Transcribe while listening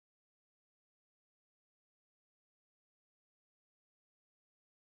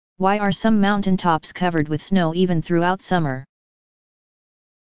Why are some mountain tops covered with snow even throughout summer?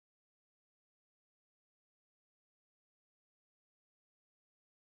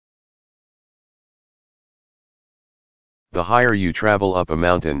 The higher you travel up a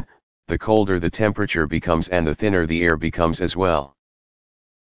mountain, the colder the temperature becomes and the thinner the air becomes as well.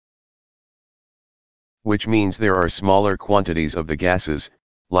 Which means there are smaller quantities of the gases,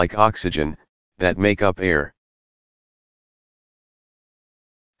 like oxygen, that make up air.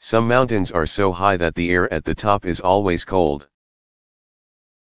 Some mountains are so high that the air at the top is always cold.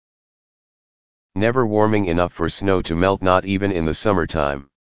 Never warming enough for snow to melt, not even in the summertime.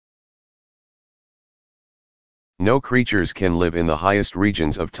 No creatures can live in the highest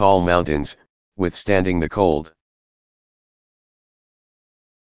regions of tall mountains, withstanding the cold,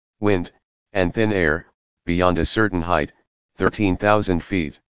 wind, and thin air, beyond a certain height, 13,000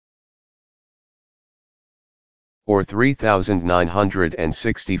 feet. Or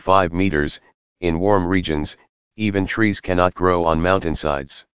 3,965 meters, in warm regions, even trees cannot grow on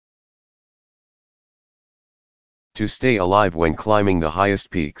mountainsides. To stay alive when climbing the highest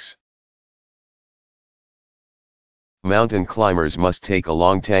peaks, mountain climbers must take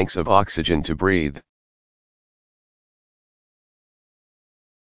along tanks of oxygen to breathe.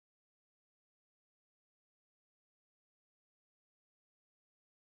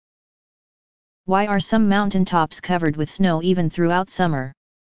 Why are some mountain tops covered with snow even throughout summer?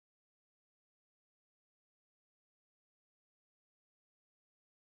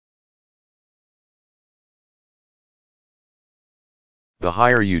 The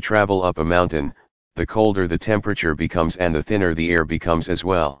higher you travel up a mountain, the colder the temperature becomes and the thinner the air becomes as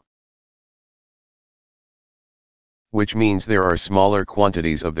well. Which means there are smaller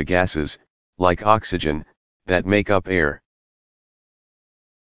quantities of the gases, like oxygen, that make up air.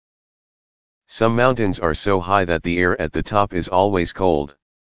 Some mountains are so high that the air at the top is always cold.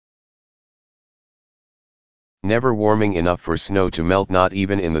 Never warming enough for snow to melt, not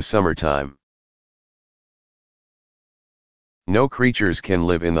even in the summertime. No creatures can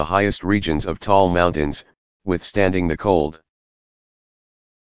live in the highest regions of tall mountains, withstanding the cold,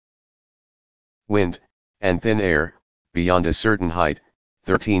 wind, and thin air, beyond a certain height,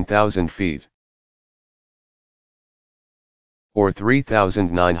 13,000 feet. Or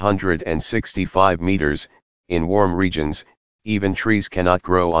 3,965 meters, in warm regions, even trees cannot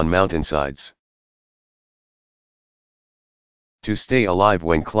grow on mountainsides. To stay alive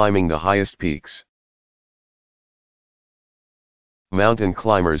when climbing the highest peaks, mountain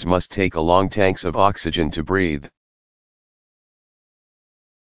climbers must take along tanks of oxygen to breathe.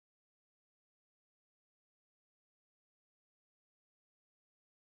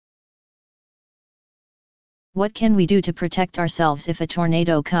 What can we do to protect ourselves if a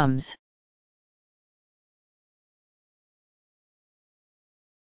tornado comes?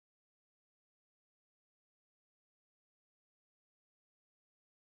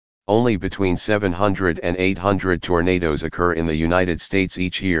 Only between 700 and 800 tornadoes occur in the United States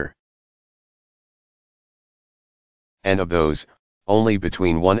each year. And of those, only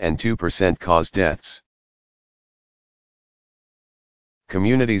between 1 and 2% cause deaths.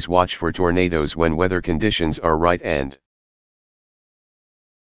 Communities watch for tornadoes when weather conditions are right and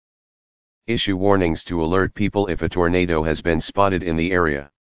issue warnings to alert people if a tornado has been spotted in the area.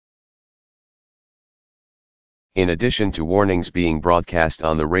 In addition to warnings being broadcast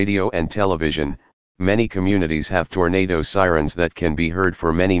on the radio and television, many communities have tornado sirens that can be heard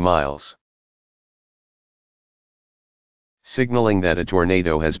for many miles, signaling that a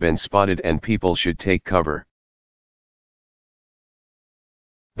tornado has been spotted and people should take cover.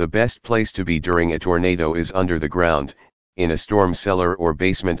 The best place to be during a tornado is under the ground, in a storm cellar or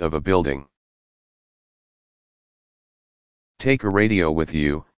basement of a building. Take a radio with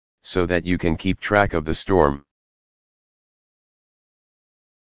you, so that you can keep track of the storm.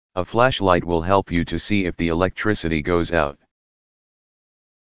 A flashlight will help you to see if the electricity goes out.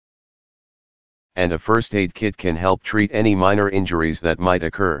 And a first aid kit can help treat any minor injuries that might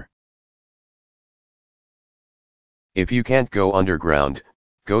occur. If you can't go underground,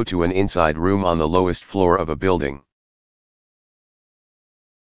 go to an inside room on the lowest floor of a building.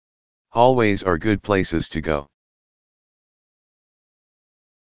 Hallways are good places to go,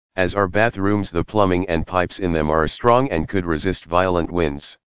 as are bathrooms. The plumbing and pipes in them are strong and could resist violent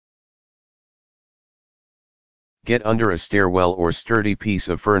winds. Get under a stairwell or sturdy piece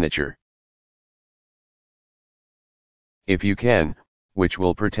of furniture, if you can, which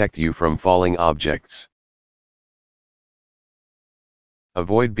will protect you from falling objects.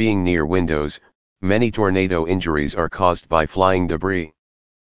 Avoid being near windows. Many tornado injuries are caused by flying debris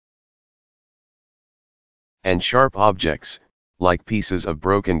and sharp objects, like pieces of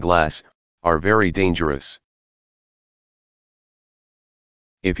broken glass, are very dangerous.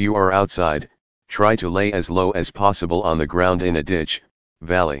 If you are outside, try to lay as low as possible on the ground in a ditch,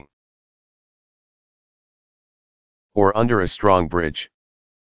 valley, or under a strong bridge.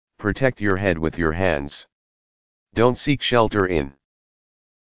 Protect your head with your hands. Don't seek shelter in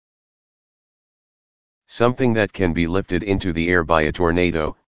something that can be lifted into the air by a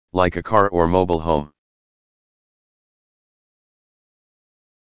tornado, like a car or mobile home.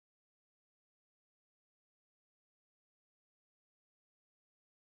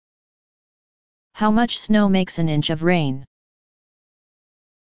 How much snow makes an inch of rain?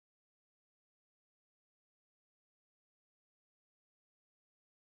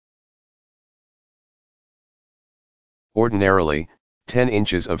 Ordinarily, 10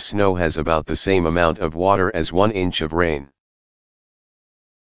 inches of snow has about the same amount of water as 1 inch of rain.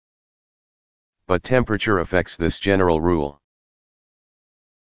 But temperature affects this general rule.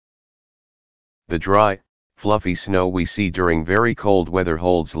 The dry, fluffy snow we see during very cold weather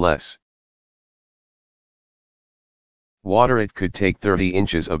holds less water. It could take 30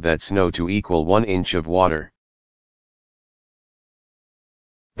 inches of that snow to equal 1 inch of water.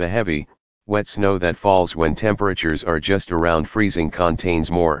 The heavy, wet snow that falls when temperatures are just around freezing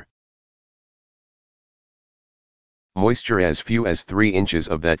contains more moisture. As few as 3 inches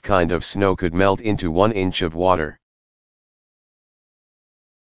of that kind of snow could melt into 1 inch of water.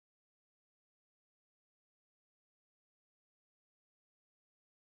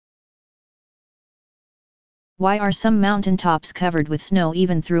 Why are some mountain tops covered with snow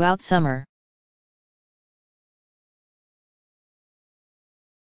even throughout summer?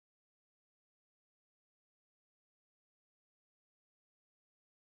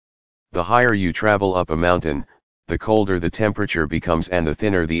 The higher you travel up a mountain, the colder the temperature becomes and the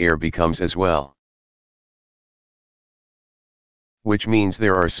thinner the air becomes as well. Which means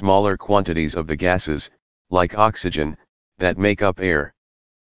there are smaller quantities of the gases, like oxygen, that make up air.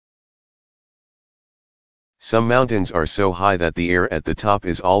 Some mountains are so high that the air at the top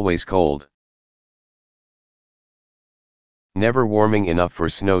is always cold, never warming enough for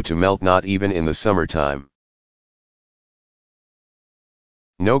snow to melt, not even in the summertime.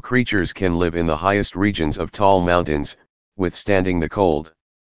 No creatures can live in the highest regions of tall mountains, withstanding the cold,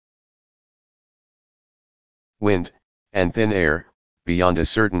 wind, and thin air, beyond a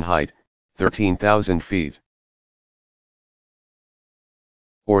certain height, 13,000 feet.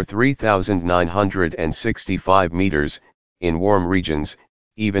 Or 3,965 meters, in warm regions,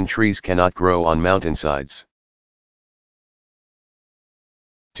 even trees cannot grow on mountainsides.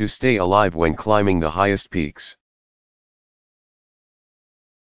 To stay alive when climbing the highest peaks,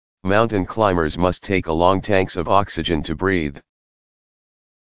 mountain climbers must take along tanks of oxygen to breathe.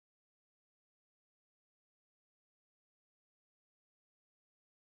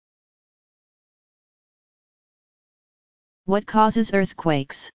 What causes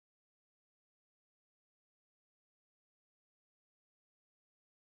earthquakes?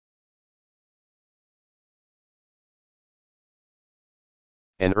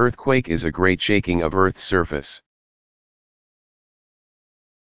 An earthquake is a great shaking of Earth's surface.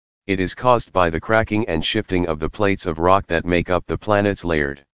 It is caused by the cracking and shifting of the plates of rock that make up the planet's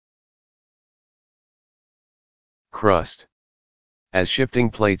layered crust. As shifting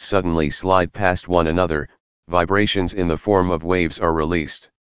plates suddenly slide past one another, vibrations in the form of waves are released.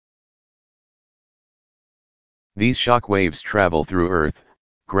 These shock waves travel through Earth,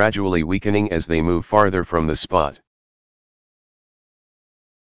 gradually weakening as they move farther from the spot,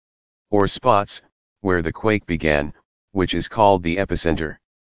 or spots, where the quake began, which is called the epicenter.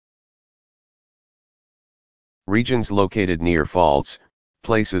 Regions located near faults,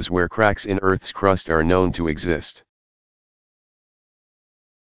 places where cracks in Earth's crust are known to exist,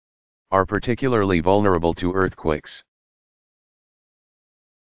 are particularly vulnerable to earthquakes.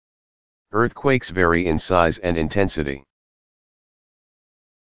 Earthquakes vary in size and intensity.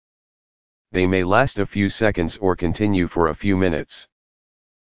 They may last a few seconds or continue for a few minutes.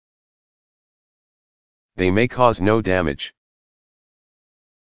 They may cause no damage,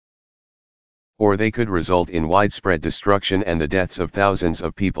 or they could result in widespread destruction and the deaths of thousands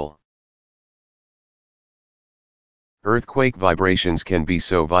of people. Earthquake vibrations can be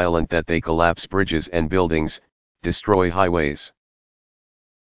so violent that they collapse bridges and buildings, destroy highways,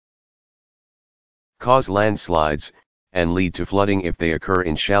 cause landslides, and lead to flooding if they occur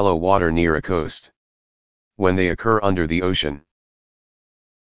in shallow water near a coast. When they occur under the ocean,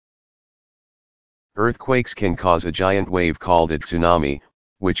 earthquakes can cause a giant wave called a tsunami,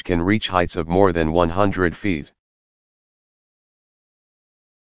 which can reach heights of more than 100 feet.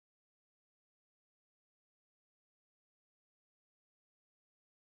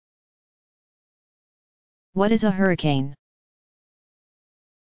 What is a hurricane?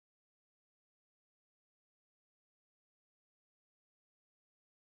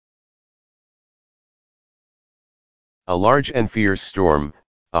 A large and fierce storm,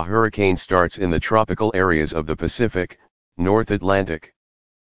 a hurricane starts in the tropical areas of the Pacific, North Atlantic,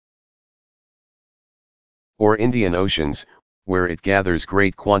 or Indian Oceans, where it gathers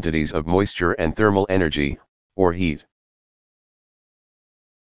great quantities of moisture and thermal energy, or heat.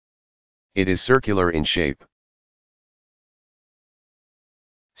 It is circular in shape,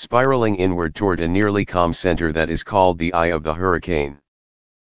 spiraling inward toward a nearly calm center that is called the eye of the hurricane.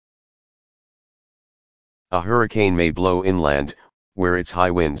 A hurricane may blow inland, where its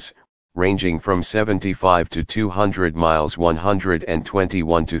high winds, ranging from 75 to 200 miles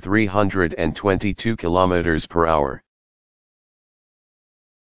 121 to 322 kilometers per hour.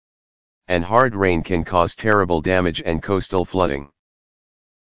 And hard rain can cause terrible damage and coastal flooding.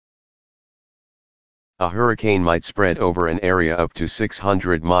 A hurricane might spread over an area up to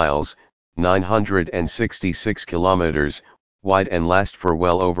 600 miles, 966 kilometers, wide and last for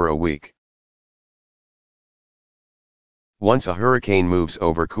well over a week. Once a hurricane moves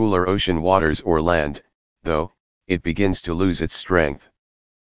over cooler ocean waters or land, though, it begins to lose its strength.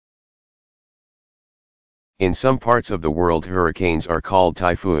 In some parts of the world, hurricanes are called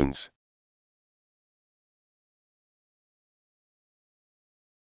typhoons.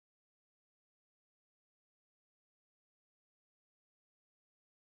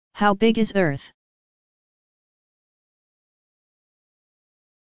 How big is Earth?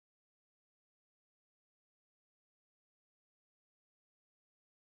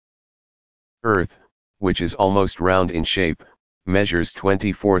 Earth, which is almost round in shape, measures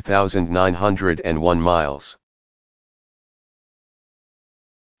 24,901 miles.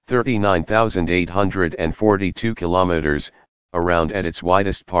 39,842 kilometers, around at its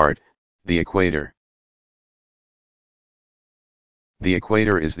widest part, the equator. The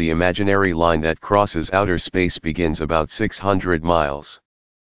equator is the imaginary line that crosses outer space, begins about 600 miles.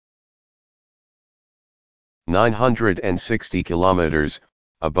 960 kilometers,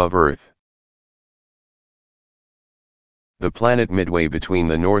 above Earth. The planet midway between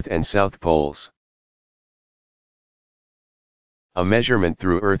the North and South poles. A measurement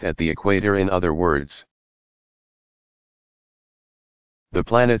through Earth at the equator, in other words. The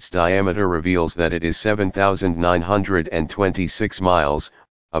planet's diameter reveals that it is 7,926 miles,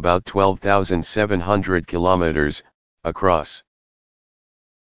 about 12,700 kilometers, across.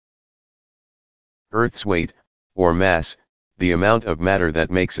 Earth's weight, or mass, the amount of matter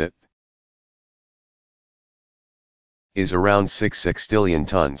that makes it, is around 6 sextillion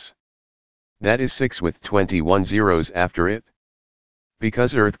tons. That is 6 with 21 zeros after it.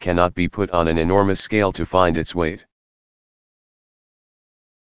 Because Earth cannot be put on an enormous scale to find its weight.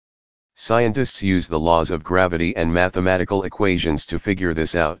 Scientists use the laws of gravity and mathematical equations to figure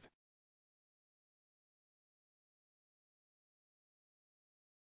this out.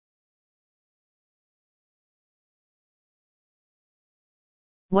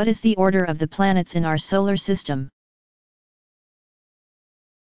 What is the order of the planets in our solar system?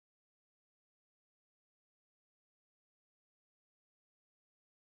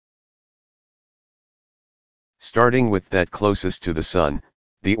 Starting with that closest to the Sun,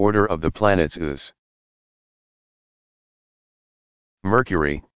 the order of the planets is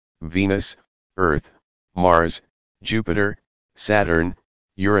Mercury, Venus, Earth, Mars, Jupiter, Saturn,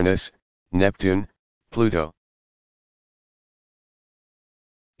 Uranus, Neptune, Pluto.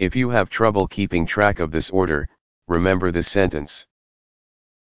 If you have trouble keeping track of this order, remember this sentence,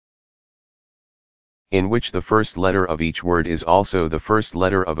 in which the first letter of each word is also the first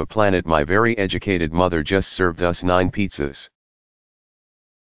letter of a planet. My very educated mother just served us 9 pizzas.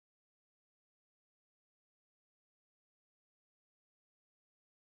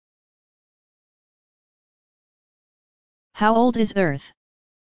 How old is Earth?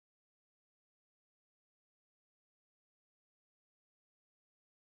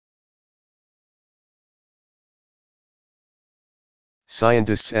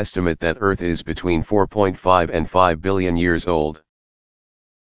 Scientists estimate that Earth is between 4.5 and 5 billion years old.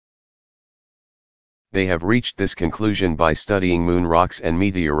 They have reached this conclusion by studying moon rocks and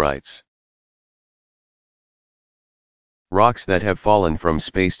meteorites. Rocks that have fallen from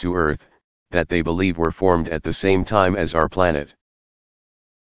space to Earth, that they believe were formed at the same time as our planet.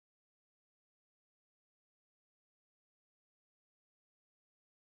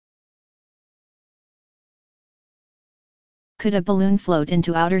 Could a balloon float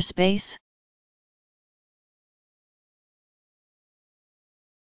into outer space?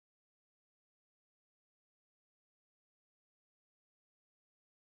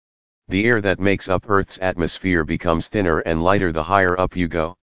 The air that makes up Earth's atmosphere becomes thinner and lighter the higher up you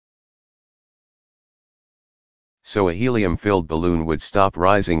go. So a helium-filled balloon would stop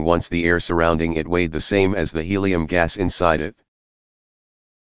rising once the air surrounding it weighed the same as the helium gas inside it.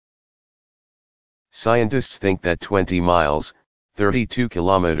 Scientists think that 20 miles, 32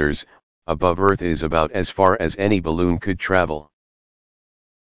 kilometers, above Earth is about as far as any balloon could travel.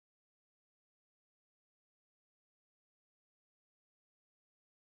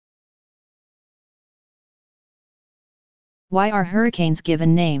 Why are hurricanes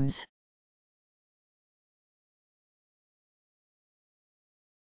given names?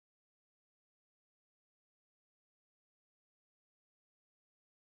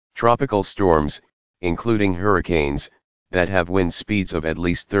 Tropical storms, including hurricanes, that have wind speeds of at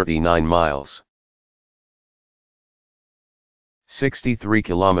least 39 miles. 63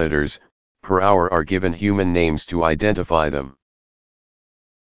 kilometers per hour are given human names to identify them.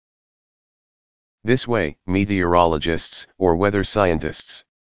 This way, meteorologists, or weather scientists,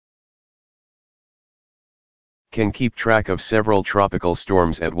 can keep track of several tropical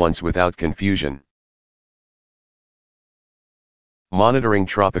storms at once without confusion. Monitoring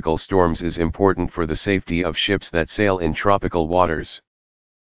tropical storms is important for the safety of ships that sail in tropical waters,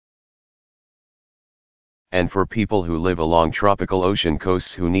 and for people who live along tropical ocean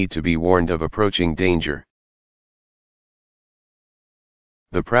coasts who need to be warned of approaching danger.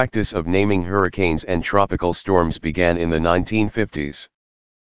 The practice of naming hurricanes and tropical storms began in the 1950s.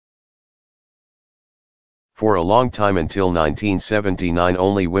 For a long time until 1979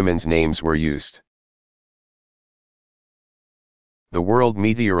 only women's names were used. The World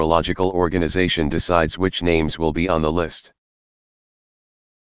Meteorological Organization decides which names will be on the list,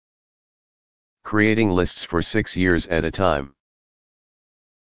 creating lists for 6 years at a time.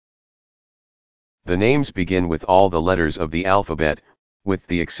 The names begin with all the letters of the alphabet, with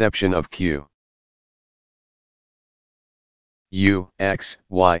the exception of Q, U, X,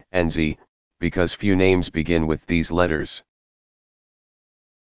 Y, and Z, because few names begin with these letters.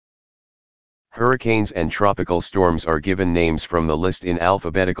 Hurricanes and tropical storms are given names from the list in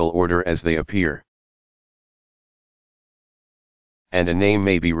alphabetical order as they appear. And a name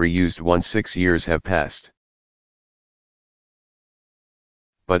may be reused once 6 years have passed.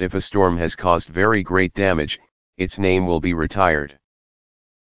 But if a storm has caused very great damage, its name will be retired,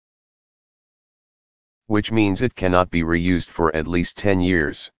 which means it cannot be reused for at least 10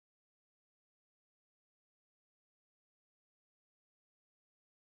 years.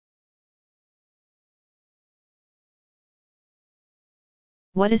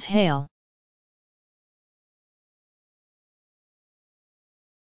 What is hail?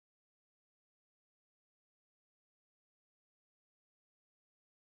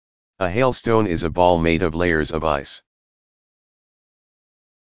 A hailstone is a ball made of layers of ice.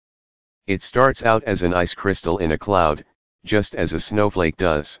 It starts out as an ice crystal in a cloud, just as a snowflake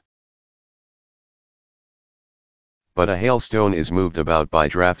does. But a hailstone is moved about by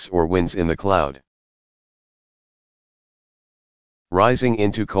drafts or winds in the cloud, rising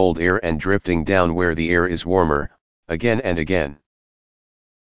into cold air and drifting down where the air is warmer, again and again.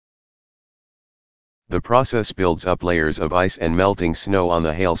 The process builds up layers of ice and melting snow on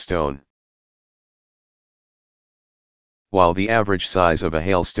the hailstone. While the average size of a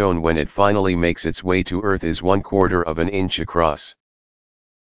hailstone when it finally makes its way to Earth is 1/4 of an inch across.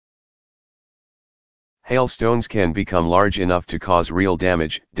 Hailstones can become large enough to cause real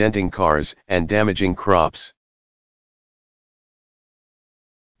damage, denting cars and damaging crops.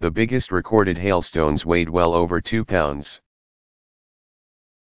 The biggest recorded hailstones weighed well over 2 pounds.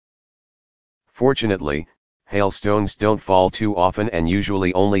 Fortunately, hailstones don't fall too often and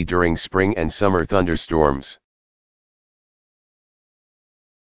usually only during spring and summer thunderstorms.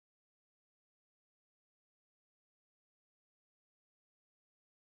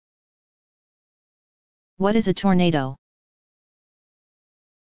 What is a tornado?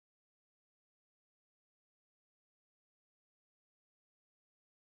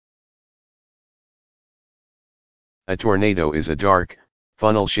 A tornado is a dark,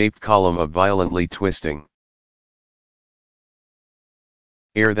 funnel-shaped column of violently twisting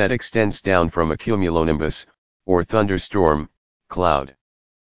air that extends down from a cumulonimbus, or thunderstorm, cloud.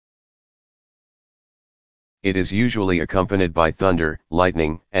 It is usually accompanied by thunder,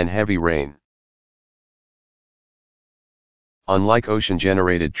 lightning, and heavy rain. Unlike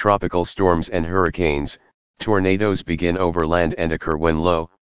ocean-generated tropical storms and hurricanes, tornadoes begin over land and occur when low,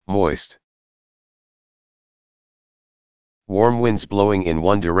 moist, warm winds blowing in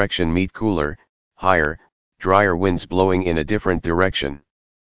one direction meet cooler, higher, drier winds blowing in a different direction.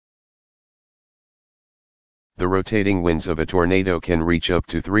 the rotating winds of a tornado can reach up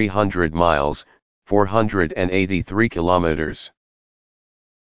to 300 miles, 483 kilometers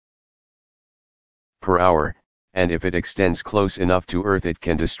per hour, and if it extends close enough to Earth it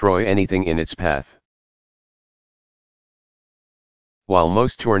can destroy anything in its path. While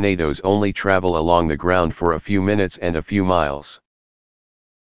most tornadoes only travel along the ground for a few minutes and a few miles,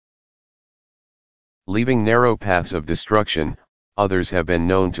 leaving narrow paths of destruction, others have been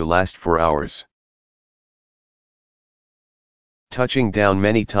known to last for hours, touching down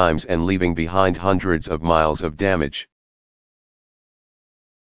many times and leaving behind hundreds of miles of damage.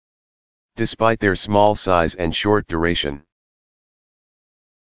 Despite their small size and short duration,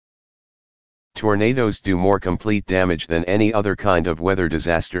 tornadoes do more complete damage than any other kind of weather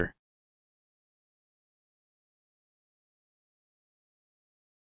disaster.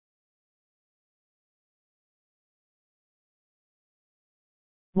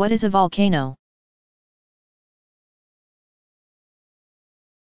 What is a volcano?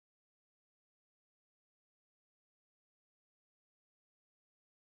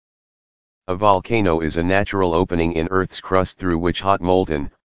 A volcano is a natural opening in Earth's crust through which hot molten,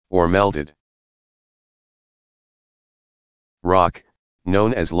 or melted rock,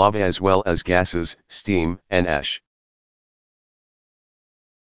 known as lava, as well as gases, steam, and ash.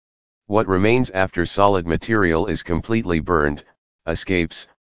 What remains after solid material is completely burned, escapes,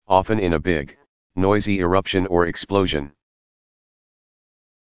 often in a big, noisy eruption or explosion.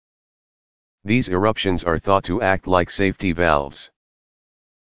 These eruptions are thought to act like safety valves,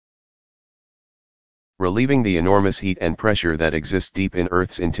 relieving the enormous heat and pressure that exist deep in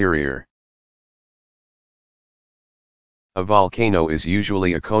Earth's interior. A volcano is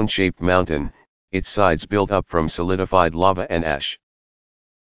usually a cone-shaped mountain, its sides built up from solidified lava and ash,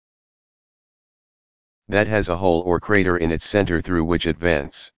 that has a hole or crater in its center through which it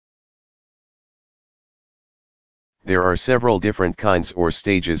vents. There are several different kinds or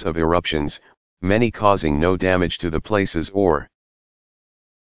stages of eruptions, many causing no damage to the places or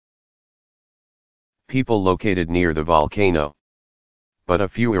people located near the volcano. But a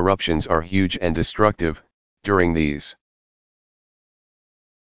few eruptions are huge and destructive. During these,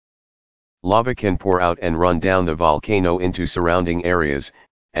 lava can pour out and run down the volcano into surrounding areas,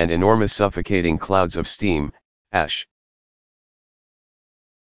 and enormous suffocating clouds of steam, ash,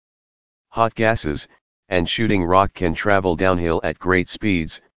 hot gases, and shooting rock can travel downhill at great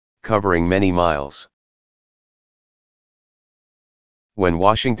speeds, covering many miles. When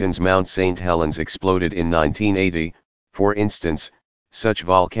Washington's Mount St. Helens exploded in 1980, for instance, such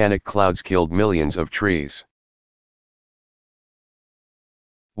volcanic clouds killed millions of trees.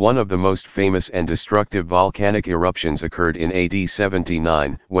 One of the most famous and destructive volcanic eruptions occurred in AD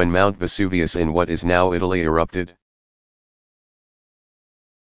 79, when Mount Vesuvius in what is now Italy erupted,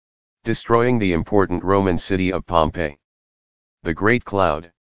 destroying the important Roman city of Pompeii. The Great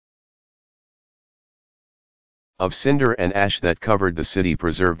Cloud of cinder and ash that covered the city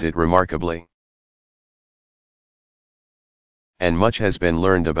preserved it remarkably. And much has been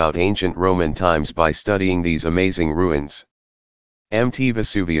learned about ancient Roman times by studying these amazing ruins. Mt.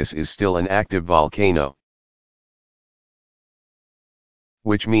 Vesuvius is still an active volcano,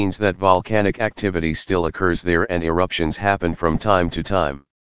 which means that volcanic activity still occurs there and eruptions happen from time to time.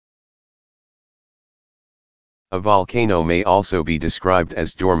 A volcano may also be described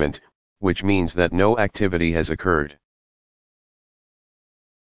as dormant, which means that no activity has occurred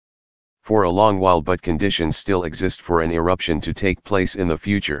for a long while, but conditions still exist for an eruption to take place in the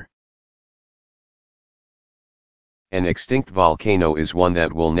future. An extinct volcano is one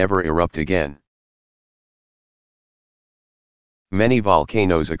that will never erupt again. Many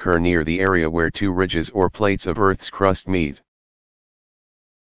volcanoes occur near the area where two ridges or plates of Earth's crust meet,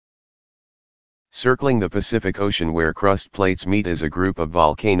 circling the Pacific Ocean where crust plates meet is a group of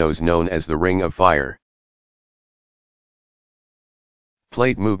volcanoes known as the Ring of Fire.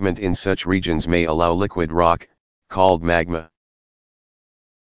 Plate movement in such regions may allow liquid rock, called magma,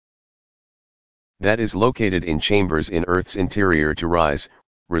 that is located in chambers in Earth's interior to rise,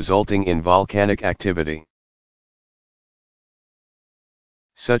 resulting in volcanic activity.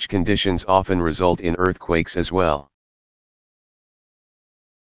 Such conditions often result in earthquakes as well.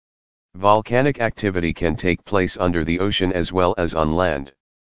 Volcanic activity can take place under the ocean as well as on land.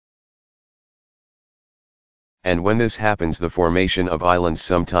 And when this happens, the formation of islands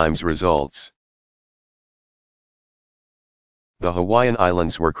sometimes results. The Hawaiian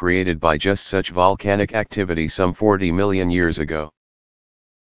Islands were created by just such volcanic activity some 40 million years ago.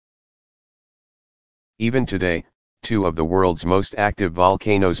 Even today, two of the world's most active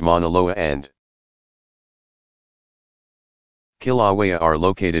volcanoes, Mauna Loa and Kilauea, are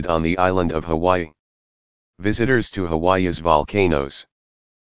located on the island of Hawaii. Visitors to Hawaii's volcanoes.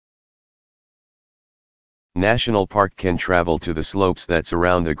 National Park can travel to the slopes that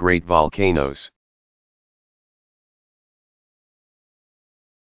surround the great volcanoes.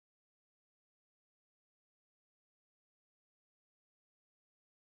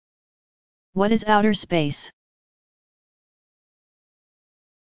 What is outer space?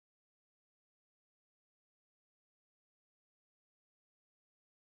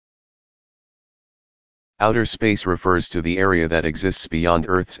 Outer space refers to the area that exists beyond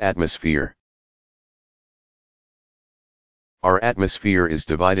Earth's atmosphere. Our atmosphere is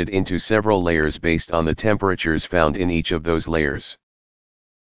divided into several layers based on the temperatures found in each of those layers.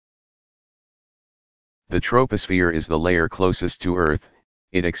 The troposphere is the layer closest to Earth.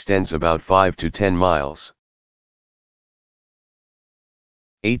 It extends about 5 to 10 miles.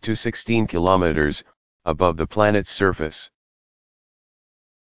 8 to 16 kilometers, above the planet's surface.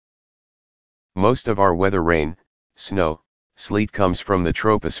 Most of our weather, rain, snow, sleet, comes from the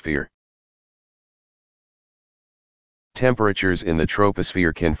troposphere. Temperatures in the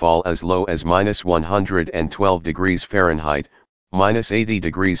troposphere can fall as low as -112 degrees Fahrenheit, -80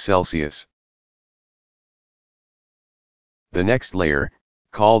 degrees Celsius. The next layer,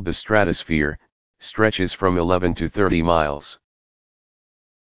 called the stratosphere, stretches from 11 to 30 miles.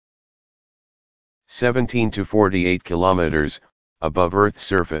 17 to 48 kilometers, above Earth's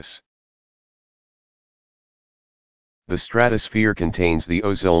surface. The stratosphere contains the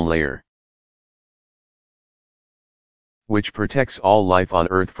ozone layer, which protects all life on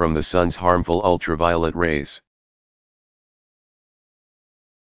Earth from the sun's harmful ultraviolet rays.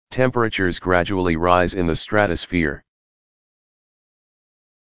 Temperatures gradually rise in the stratosphere,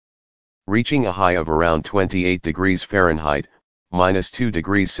 reaching a high of around 28 degrees Fahrenheit, -2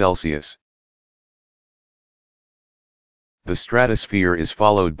 degrees Celsius. The stratosphere is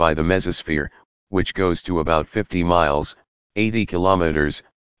followed by the mesosphere, which goes to about 50 miles, 80 kilometers,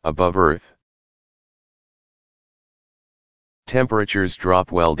 above Earth. Temperatures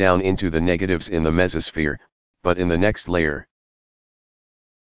drop well down into the negatives in the mesosphere, but in the next layer.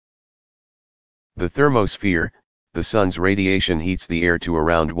 The thermosphere, the sun's radiation heats the air to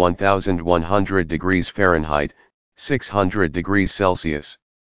around 1100 degrees Fahrenheit, 600 degrees Celsius.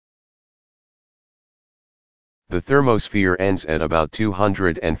 The thermosphere ends at about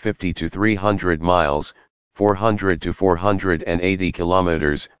 250 to 300 miles, 400 to 480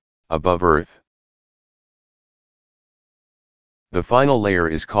 kilometers, above Earth. The final layer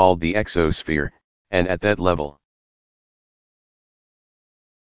is called the exosphere, and at that level,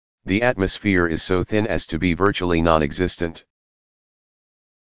 the atmosphere is so thin as to be virtually non-existent.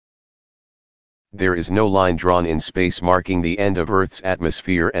 There is no line drawn in space marking the end of Earth's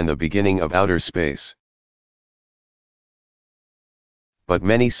atmosphere and the beginning of outer space. But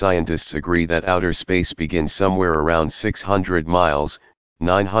many scientists agree that outer space begins somewhere around 600 miles,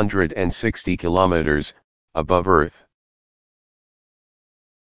 960 kilometers, above Earth.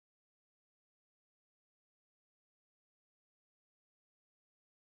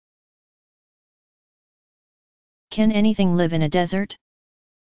 Can anything live in a desert?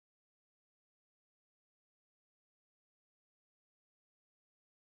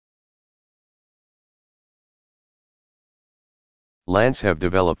 Plants have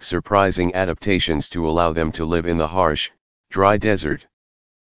developed surprising adaptations to allow them to live in the harsh, dry desert.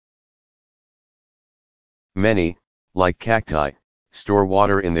 Many, like cacti, store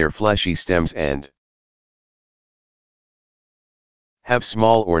water in their fleshy stems and have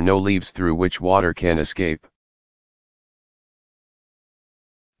small or no leaves through which water can escape.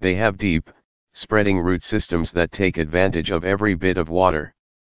 They have deep, spreading root systems that take advantage of every bit of water,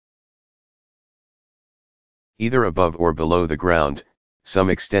 either above or below the ground,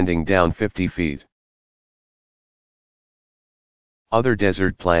 some extending down 50 feet. Other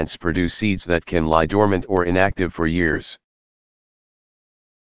desert plants produce seeds that can lie dormant or inactive for years,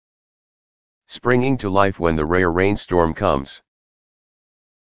 springing to life when the rare rainstorm comes.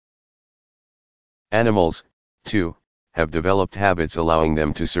 Animals, too, have developed habits allowing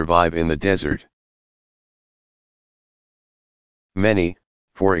them to survive in the desert. Many,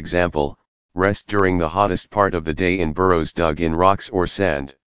 for example, rest during the hottest part of the day in burrows dug in rocks or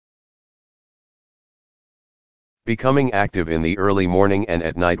sand, becoming active in the early morning and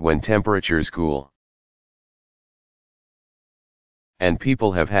at night when temperatures cool. And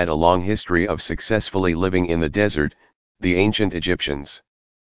people have had a long history of successfully living in the desert. The ancient Egyptians,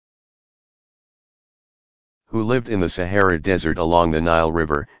 who lived in the Sahara Desert along the Nile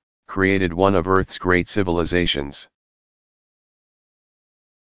River, created one of Earth's great civilizations.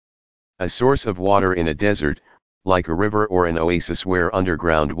 A source of water in a desert, like a river or an oasis where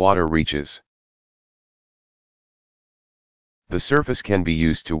underground water reaches. The surface can be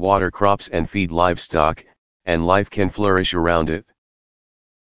used to water crops and feed livestock, and life can flourish around it.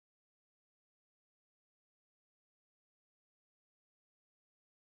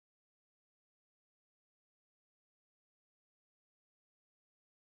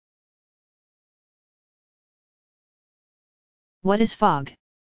 What is fog?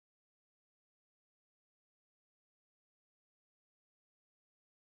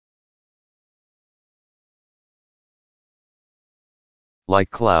 Like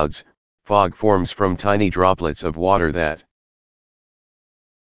clouds, fog forms from tiny droplets of water that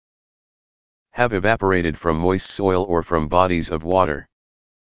have evaporated from moist soil or from bodies of water.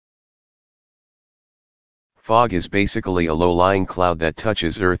 Fog is basically a low-lying cloud that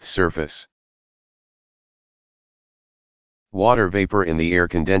touches Earth's surface. Water vapor in the air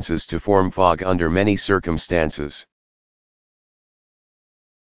condenses to form fog under many circumstances.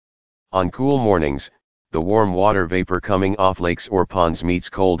 On cool mornings, the warm water vapor coming off lakes or ponds meets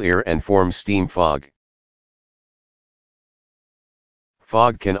cold air and forms steam fog.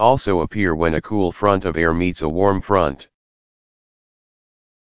 Fog can also appear when a cool front of air meets a warm front.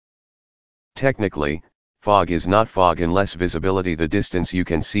 Technically, fog is not fog unless visibility the distance you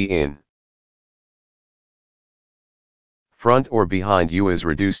can see in front or behind you is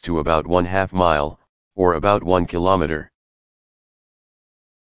reduced to about 1/2 mile, or about 1 kilometer.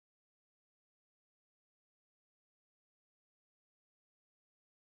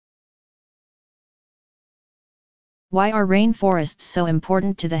 Why are rainforests so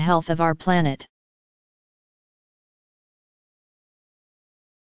important to the health of our planet?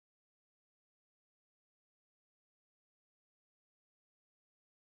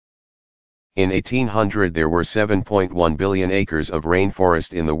 In 1800 there were 7.1 billion acres of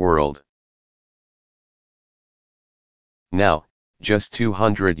rainforest in the world. Now, just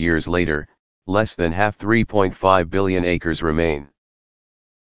 200 years later, less than half 3.5 billion acres remain.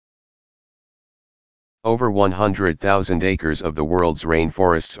 Over 100,000 acres of the world's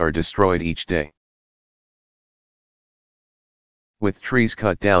rainforests are destroyed each day, with trees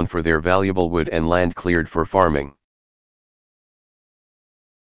cut down for their valuable wood and land cleared for farming.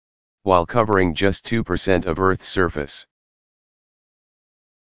 While covering just 2% of Earth's surface,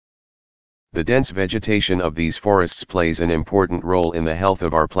 the dense vegetation of these forests plays an important role in the health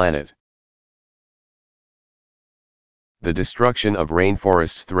of our planet. The destruction of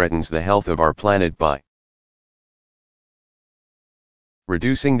rainforests threatens the health of our planet by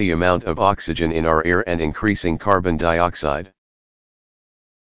reducing the amount of oxygen in our air and increasing carbon dioxide.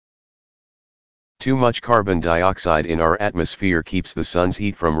 Too much carbon dioxide in our atmosphere keeps the sun's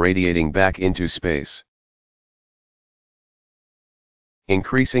heat from radiating back into space,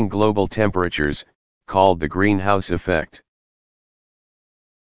 increasing global temperatures, called the greenhouse effect.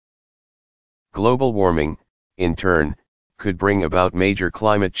 Global warming, in turn, could bring about major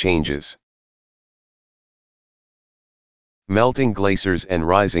climate changes. Melting glaciers and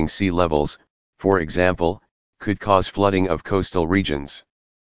rising sea levels, for example, could cause flooding of coastal regions.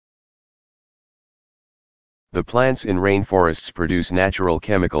 The plants in rainforests produce natural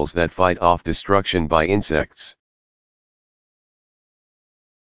chemicals that fight off destruction by insects.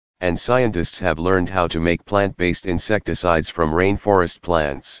 And scientists have learned how to make plant-based insecticides from rainforest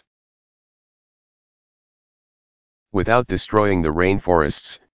plants, without destroying the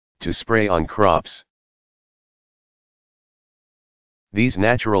rainforests, to spray on crops. These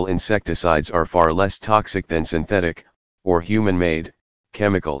natural insecticides are far less toxic than synthetic, or human-made,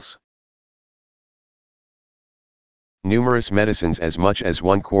 chemicals. Numerous medicines, as much as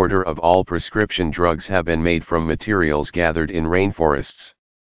 1/4 of all prescription drugs, have been made from materials gathered in rainforests.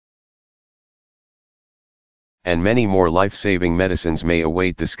 And many more life-saving medicines may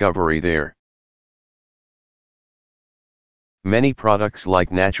await discovery there. Many products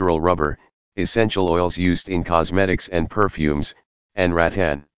like natural rubber, essential oils used in cosmetics and perfumes, and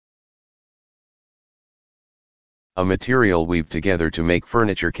rattan, a material weaved together to make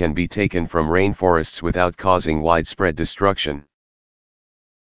furniture, can be taken from rainforests without causing widespread destruction.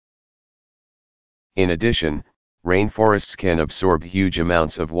 In addition, rainforests can absorb huge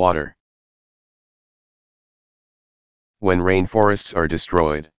amounts of water. When rainforests are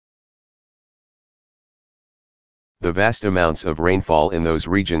destroyed, the vast amounts of rainfall in those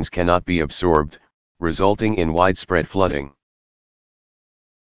regions cannot be absorbed, resulting in widespread flooding.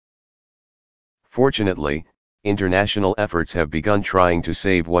 Fortunately, international efforts have begun trying to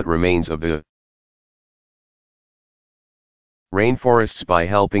save what remains of the rainforests by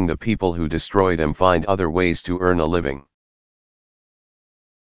helping the people who destroy them find other ways to earn a living.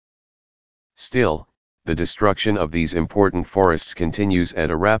 Still, the destruction of these important forests continues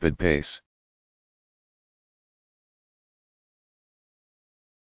at a rapid pace.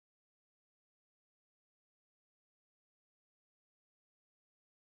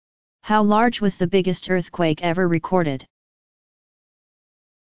 How large was the biggest earthquake ever recorded?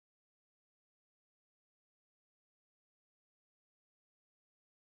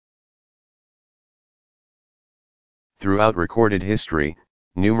 Throughout recorded history,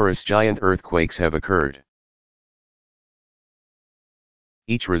 numerous giant earthquakes have occurred,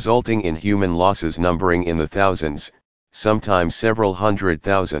 each resulting in human losses numbering in the thousands, sometimes several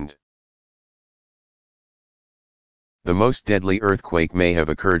 100,000. The most deadly earthquake may have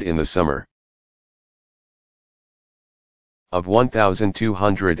occurred in the summer of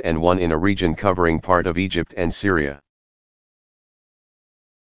 1201 in a region covering part of Egypt and Syria.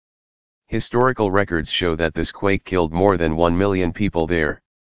 Historical records show that this quake killed more than 1 million people there.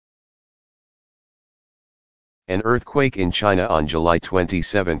 An earthquake in China on July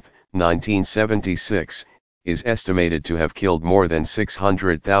 27, 1976, is estimated to have killed more than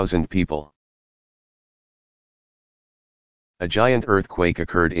 600,000 people. A giant earthquake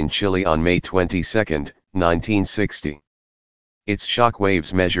occurred in Chile on May 22, 1960. Its shock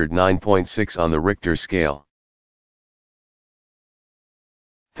waves measured 9.6 on the Richter scale.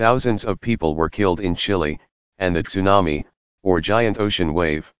 Thousands of people were killed in Chile, and the tsunami, or giant ocean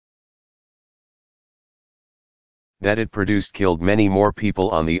wave, that it produced killed many more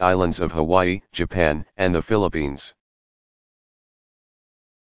people on the islands of Hawaii, Japan, and the Philippines.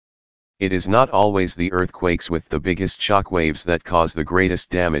 It is not always the earthquakes with the biggest shock waves that cause the greatest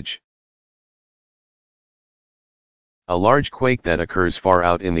damage. A large quake that occurs far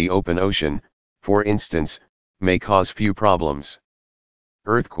out in the open ocean, for instance, may cause few problems.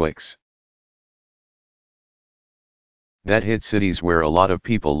 Earthquakes that hit cities where a lot of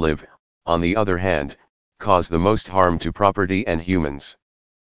people live, on the other hand, cause the most harm to property and humans.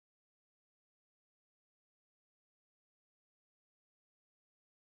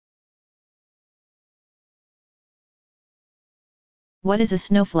 What is a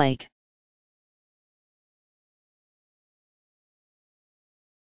snowflake?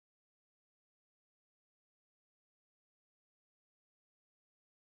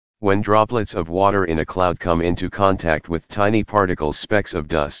 When droplets of water in a cloud come into contact with tiny particles, specks of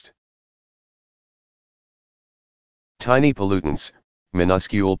dust. Tiny pollutants,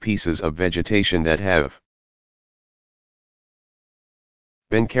 minuscule pieces of vegetation that have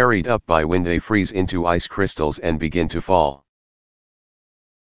been carried up by wind, they freeze into ice crystals and begin to fall.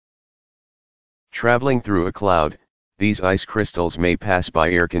 Traveling through a cloud, these ice crystals may pass by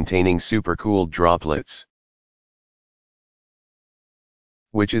air containing supercooled droplets,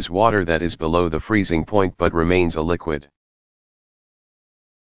 which is water that is below the freezing point but remains a liquid.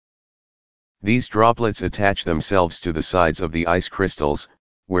 These droplets attach themselves to the sides of the ice crystals,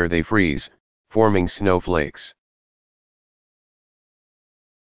 where they freeze, forming snowflakes.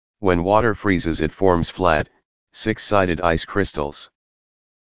 When water freezes, it forms flat, six-sided ice crystals.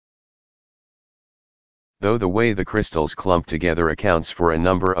 Though the way the crystals clump together accounts for a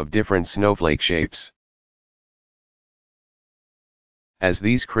number of different snowflake shapes. As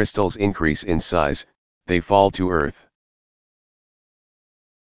these crystals increase in size, they fall to Earth.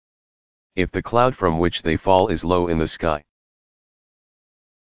 If the cloud from which they fall is low in the sky,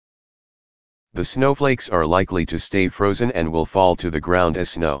 the snowflakes are likely to stay frozen and will fall to the ground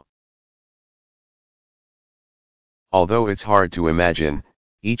as snow. Although it's hard to imagine,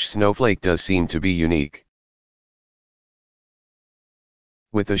 each snowflake does seem to be unique,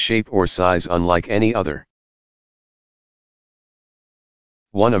 with a shape or size unlike any other.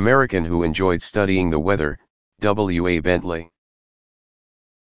 One American who enjoyed studying the weather, W.A. Bentley,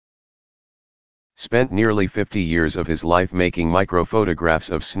 spent nearly 50 years of his life making microphotographs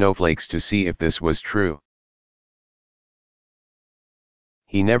of snowflakes to see if this was true.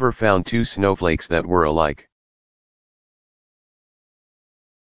 He never found two snowflakes that were alike.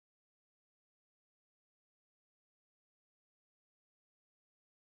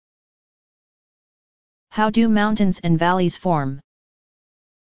 How do mountains and valleys form?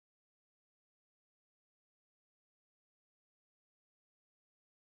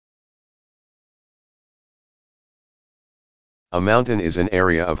 A mountain is an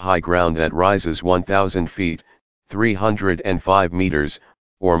area of high ground that rises 1,000 feet, 305 meters,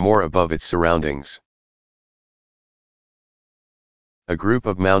 or more above its surroundings. A group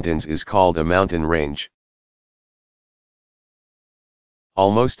of mountains is called a mountain range.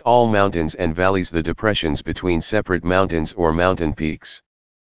 Almost all mountains and valleys, the depressions between separate mountains or mountain peaks,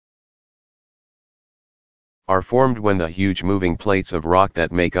 are formed when the huge moving plates of rock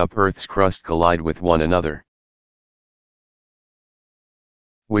that make up Earth's crust collide with one another,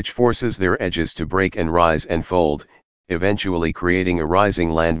 which forces their edges to break and rise and fold, eventually creating a rising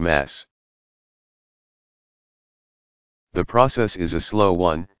land mass. The process is a slow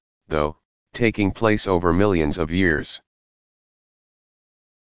one, though, taking place over millions of years.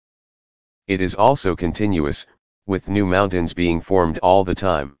 It is also continuous, with new mountains being formed all the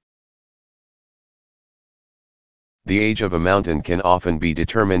time. The age of a mountain can often be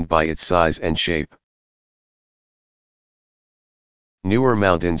determined by its size and shape. Newer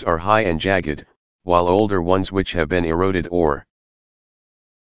mountains are high and jagged, while older ones which have been eroded or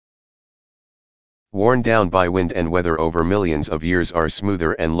worn down by wind and weather over millions of years are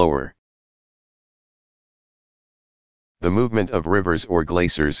smoother and lower. The movement of rivers or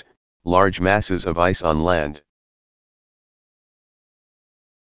glaciers, large masses of ice on land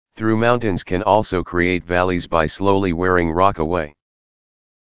through mountains can also create valleys by slowly wearing rock away.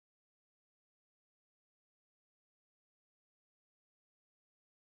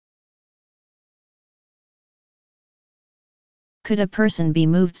 Could a person be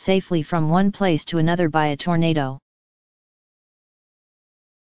moved safely from one place to another by a tornado?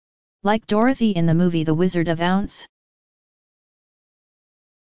 Like Dorothy in the movie The Wizard of Oz?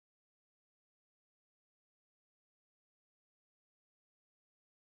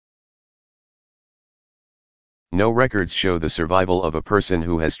 No records show the survival of a person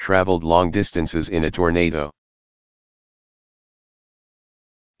who has traveled long distances in a tornado.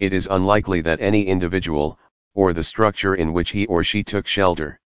 It is unlikely that any individual, or the structure in which he or she took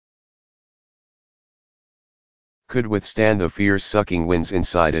shelter, could withstand the fierce sucking winds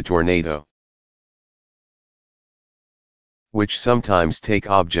inside a tornado, which sometimes take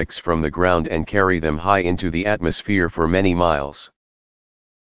objects from the ground and carry them high into the atmosphere for many miles.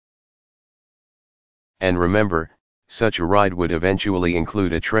 And remember, such a ride would eventually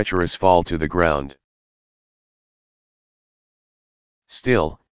include a treacherous fall to the ground.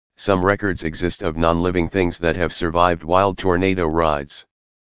 Still, some records exist of non-living things that have survived wild tornado rides.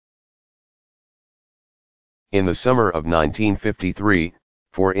 In the summer of 1953,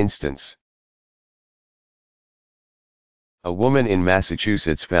 for instance, a woman in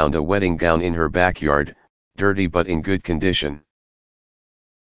Massachusetts found a wedding gown in her backyard, dirty but in good condition.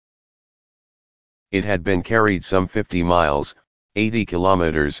 It had been carried some 50 miles, 80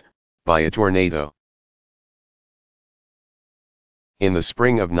 kilometers, by a tornado. In the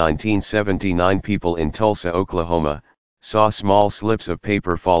spring of 1979, people in Tulsa, Oklahoma, saw small slips of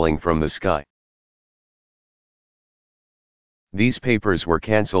paper falling from the sky. These papers were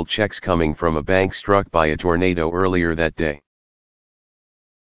canceled checks coming from a bank struck by a tornado earlier that day.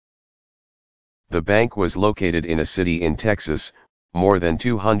 The bank was located in a city in Texas, more than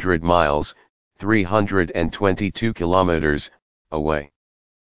 200 miles, 322 kilometers, away.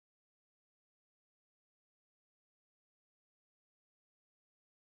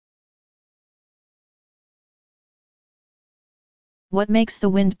 What makes the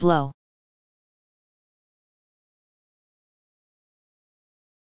wind blow?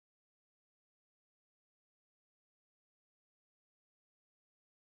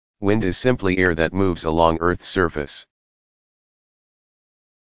 Wind is simply air that moves along Earth's surface.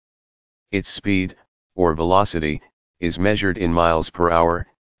 Its speed, or velocity, is measured in miles per hour,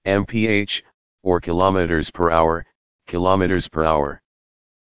 mph, or kilometers per hour, kilometers per hour.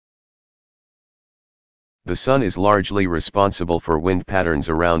 The sun is largely responsible for wind patterns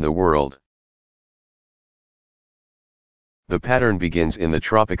around the world. The pattern begins in the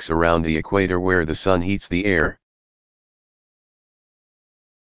tropics around the equator where the sun heats the air,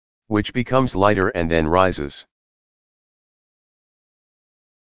 which becomes lighter and then rises.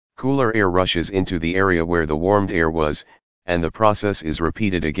 Cooler air rushes into the area where the warmed air was, and the process is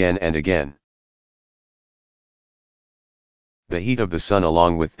repeated again and again. The heat of the sun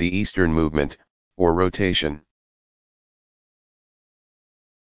along with the eastern movement, or rotation,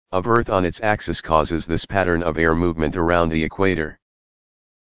 of Earth on its axis causes this pattern of air movement around the equator.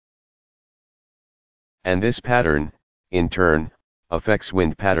 And this pattern, in turn, affects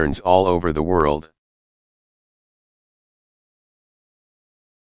wind patterns all over the world.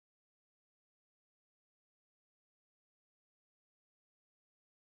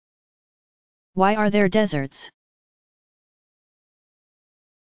 Why are there deserts?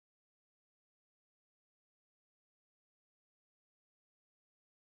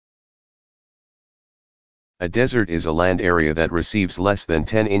 A desert is a land area that receives less than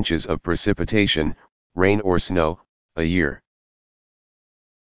 10 inches of precipitation, rain or snow, a year.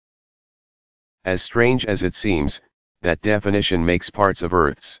 As strange as it seems, that definition makes parts of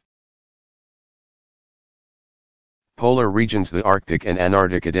Earth's polar regions, the Arctic and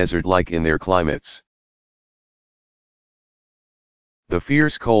Antarctica, desert-like in their climates. The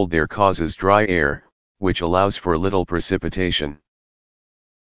fierce cold there causes dry air, which allows for little precipitation.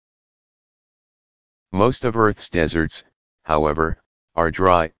 Most of Earth's deserts, however, are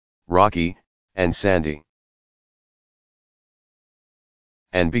dry, rocky, and sandy.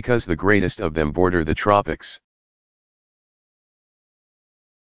 And because the greatest of them border the tropics.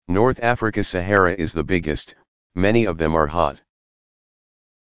 North Africa Sahara is the biggest, many of them are hot.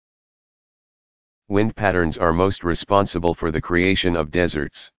 Wind patterns are most responsible for the creation of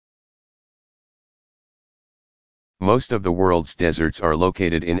deserts. Most of the world's deserts are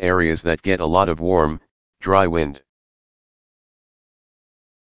located in areas that get a lot of warm, dry wind.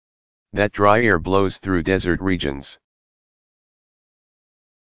 That dry air blows through desert regions,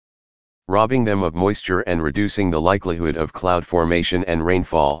 robbing them of moisture and reducing the likelihood of cloud formation and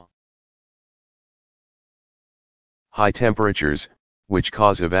rainfall. High temperatures, which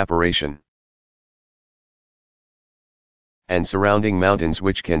cause evaporation, and surrounding mountains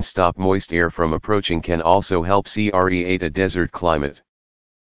which can stop moist air from approaching can also help create a desert climate.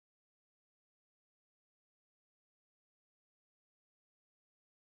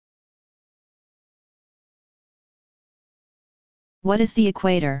 What is the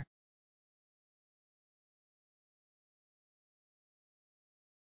equator?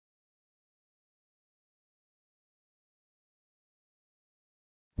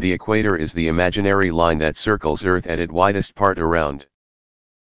 The equator is the imaginary line that circles Earth at its widest part around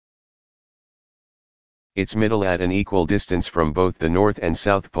its middle at an equal distance from both the North and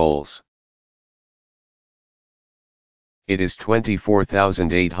South poles. It is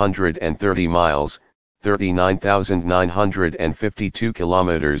 24,830 miles, 39,952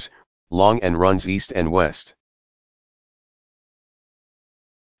 kilometers, long and runs east and west,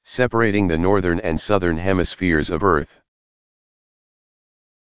 separating the northern and southern hemispheres of Earth.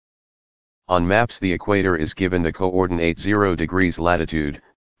 On maps the equator is given the coordinate 0 degrees latitude,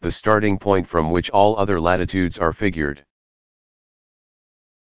 the starting point from which all other latitudes are figured.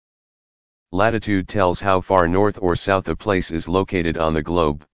 Latitude tells how far north or south a place is located on the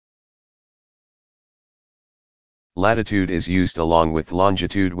globe. Latitude is used along with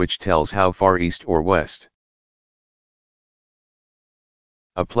longitude, which tells how far east or west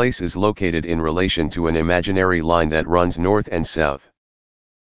a place is located in relation to an imaginary line that runs north and south.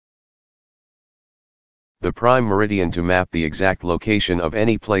 The prime meridian to map the exact location of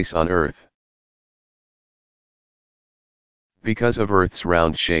any place on Earth. Because of Earth's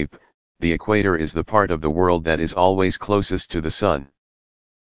round shape, the equator is the part of the world that is always closest to the sun,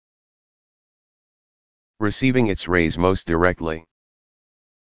 receiving its rays most directly.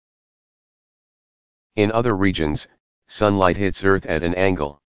 In other regions, sunlight hits Earth at an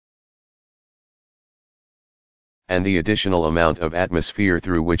angle, and the additional amount of atmosphere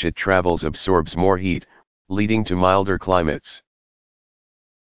through which it travels absorbs more heat, leading to milder climates.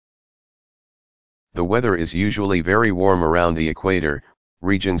 The weather is usually very warm around the equator,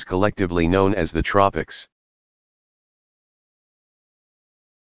 regions collectively known as the tropics.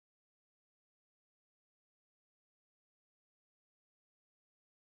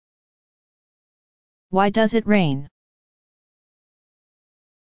 Why does it rain?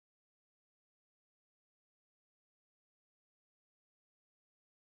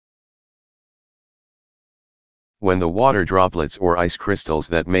 When the water droplets or ice crystals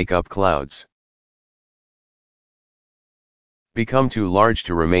that make up clouds become too large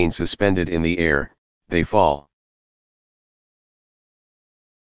to remain suspended in the air, they fall.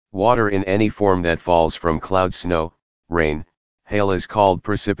 Water in any form that falls from cloud, snow, rain, hail is called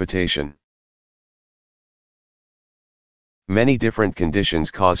precipitation. Many different conditions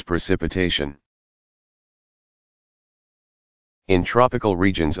cause precipitation. In tropical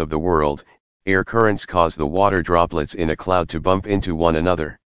regions of the world, air currents cause the water droplets in a cloud to bump into one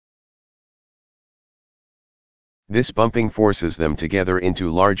another. This bumping forces them together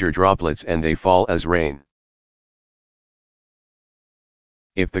into larger droplets and they fall as rain.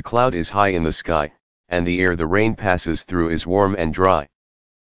 If the cloud is high in the sky, and the air the rain passes through is warm and dry,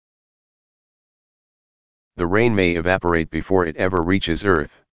 the rain may evaporate before it ever reaches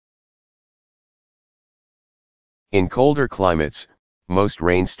Earth. In colder climates, most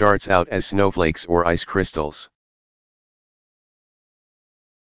rain starts out as snowflakes or ice crystals.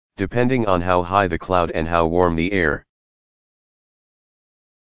 Depending on how high the cloud and how warm the air,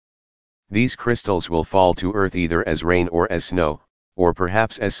 these crystals will fall to Earth either as rain or as snow, or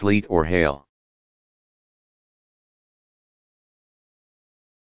perhaps as sleet or hail.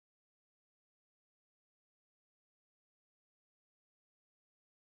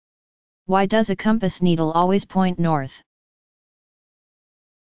 Why does a compass needle always point north?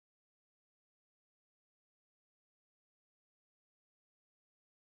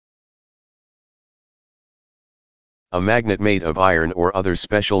 A magnet made of iron or other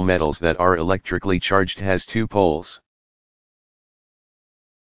special metals that are electrically charged has two poles.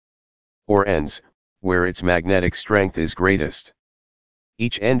 or ends, where its magnetic strength is greatest.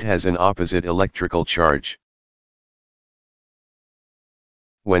 Each end has an opposite electrical charge.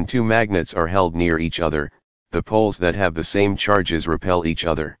 When two magnets are held near each other, the poles that have the same charges repel each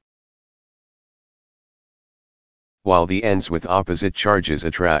other, while the ends with opposite charges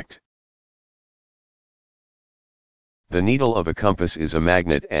attract. The needle of a compass is a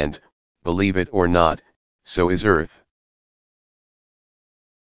magnet and, believe it or not, so is Earth.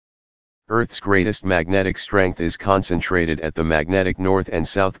 Earth's greatest magnetic strength is concentrated at the magnetic north and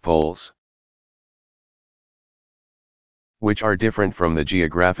south poles, which are different from the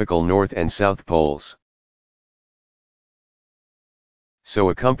geographical north and south poles. So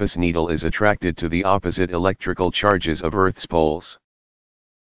a compass needle is attracted to the opposite electrical charges of Earth's poles,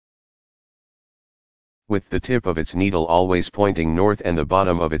 with the tip of its needle always pointing north and the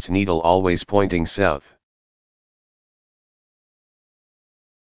bottom of its needle always pointing south.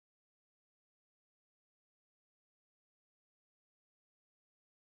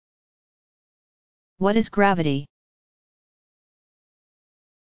 What is gravity?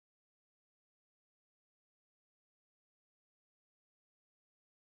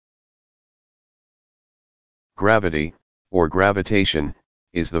 Gravity, or gravitation,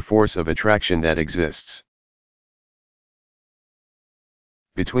 is the force of attraction that exists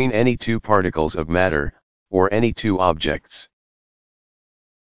between any two particles of matter, or any two objects.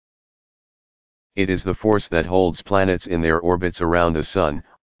 It is the force that holds planets in their orbits around the Sun,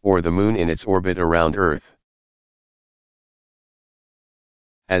 or the Moon in its orbit around Earth.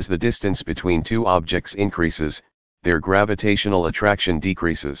 As the distance between two objects increases, their gravitational attraction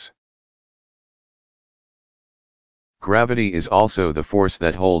decreases. Gravity is also the force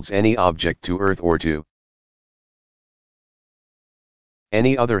that holds any object to Earth or to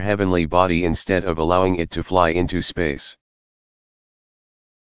any other heavenly body instead of allowing it to fly into space.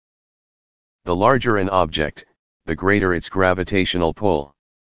 The larger an object, the greater its gravitational pull.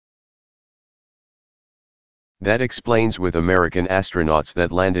 That explains with American astronauts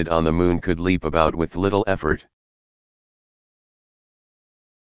that landed on the Moon could leap about with little effort.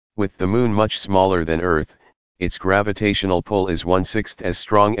 With the Moon much smaller than Earth, its gravitational pull is 1/6 as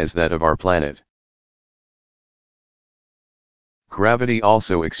strong as that of our planet. Gravity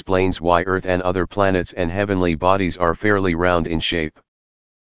also explains why Earth and other planets and heavenly bodies are fairly round in shape.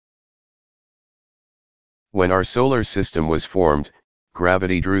 When our solar system was formed,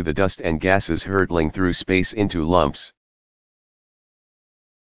 gravity drew the dust and gases hurtling through space into lumps.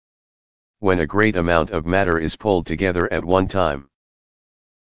 When a great amount of matter is pulled together at one time,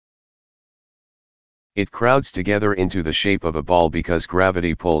 it crowds together into the shape of a ball because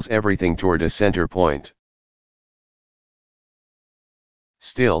gravity pulls everything toward a center point.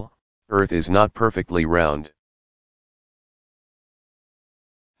 Still, Earth is not perfectly round.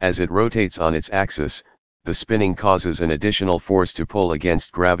 As it rotates on its axis, the spinning causes an additional force to pull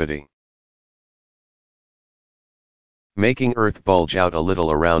against gravity, making Earth bulge out a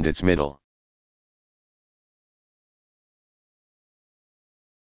little around its middle.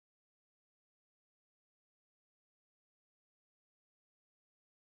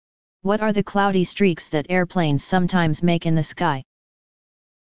 What are the cloudy streaks that airplanes sometimes make in the sky?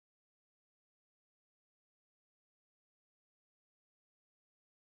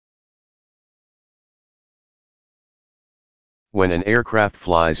 When an aircraft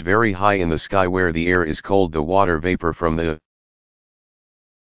flies very high in the sky where the air is cold, the water vapor from the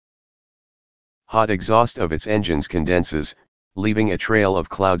hot exhaust of its engines condenses, leaving a trail of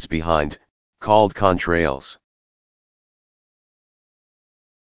clouds behind, called contrails.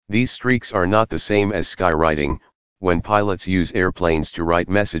 These streaks are not the same as skywriting, when pilots use airplanes to write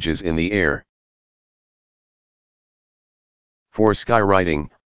messages in the air. For skywriting,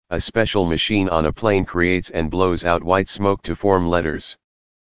 a special machine on a plane creates and blows out white smoke to form letters.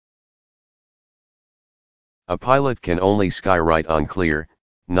 A pilot can only skywrite on clear,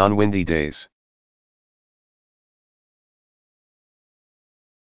 non-windy days.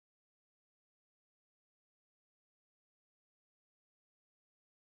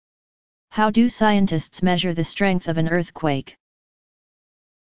 How do scientists measure the strength of an earthquake?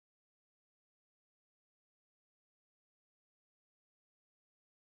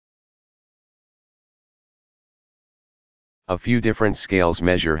 A few different scales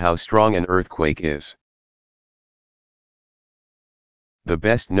measure how strong an earthquake is. The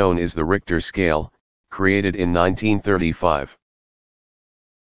best known is the Richter scale, created in 1935.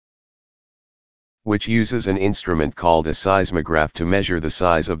 Which uses an instrument called a seismograph to measure the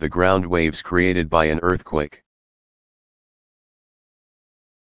size of the ground waves created by an earthquake.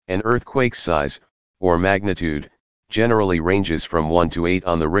 An earthquake's size, or magnitude, generally ranges from 1 to 8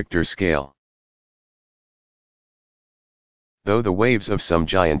 on the Richter scale. Though the waves of some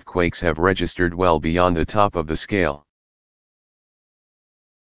giant quakes have registered well beyond the top of the scale.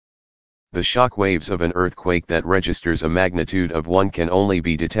 The shock waves of an earthquake that registers a magnitude of 1 can only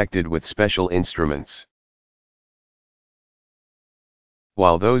be detected with special instruments,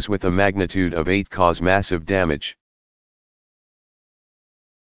 while those with a magnitude of 8 cause massive damage.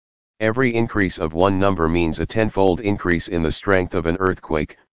 Every increase of one number means a tenfold increase in the strength of an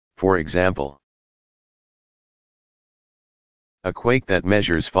earthquake. For example, a quake that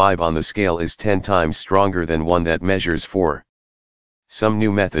measures 5 on the scale is 10 times stronger than one that measures 4. Some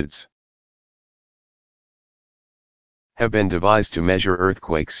new methods have been devised to measure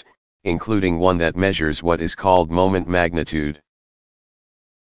earthquakes, including one that measures what is called moment magnitude.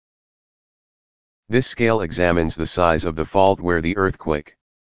 This scale examines the size of the fault where the earthquake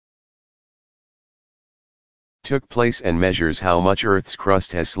took place and measures how much Earth's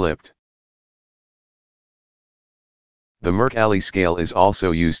crust has slipped. The Mercalli scale is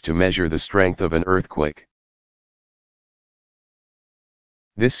also used to measure the strength of an earthquake.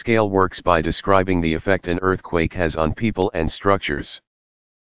 This scale works by describing the effect an earthquake has on people and structures.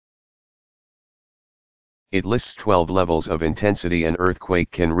 It lists 12 levels of intensity an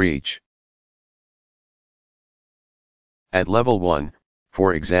earthquake can reach. At level 1,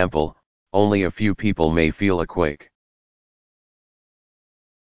 for example, only a few people may feel a quake.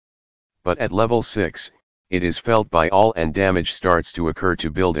 But at level 6, it is felt by all and damage starts to occur to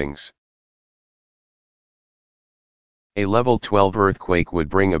buildings. A level 12 earthquake would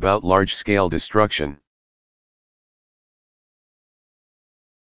bring about large-scale destruction.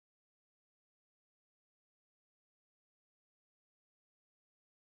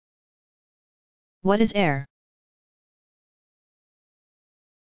 What is air?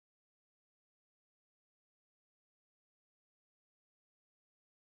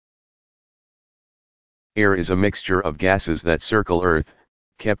 Air is a mixture of gases that circle Earth,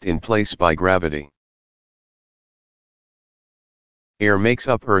 kept in place by gravity. Air makes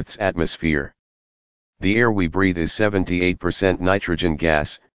up Earth's atmosphere. The air we breathe is 78% nitrogen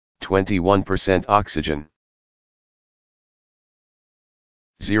gas, 21% oxygen,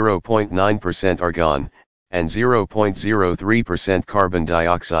 0.9% argon, and 0.03% carbon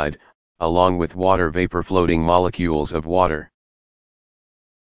dioxide, along with water vapor floating molecules of water.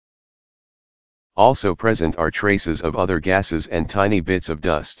 Also present are traces of other gases and tiny bits of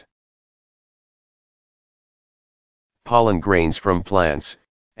dust, pollen grains from plants,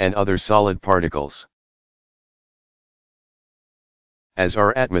 and other solid particles. As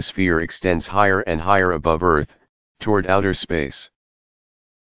our atmosphere extends higher and higher above Earth, toward outer space,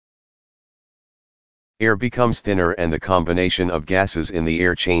 air becomes thinner and the combination of gases in the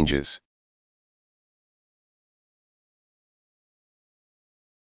air changes.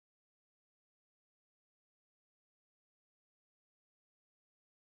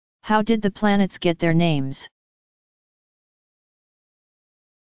 How did the planets get their names?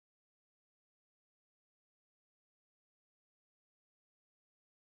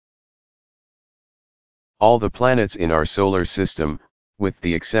 All the planets in our solar system, with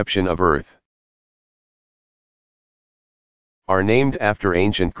the exception of Earth, are named after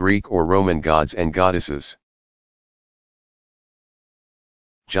ancient Greek or Roman gods and goddesses.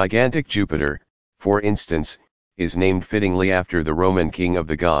 Gigantic Jupiter, for instance, is named fittingly after the Roman king of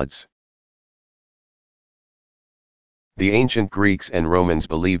the gods. The ancient Greeks and Romans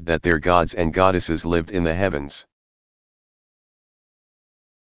believed that their gods and goddesses lived in the heavens.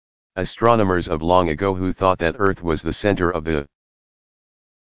 Astronomers of long ago who thought that Earth was the center of the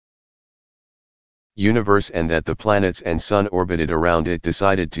universe and that the planets and sun orbited around it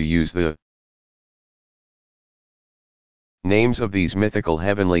decided to use the names of these mythical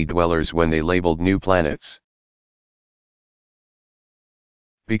heavenly dwellers when they labeled new planets.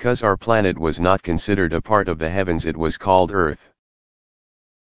 Because our planet was not considered a part of the heavens, it was called Earth,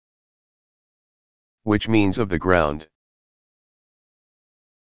 which means of the ground.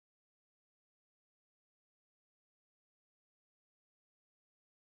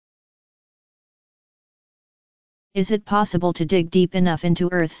 Is it possible to dig deep enough into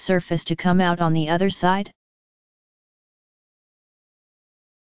Earth's surface to come out on the other side?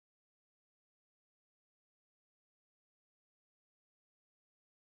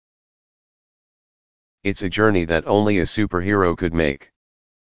 It's a journey that only a superhero could make.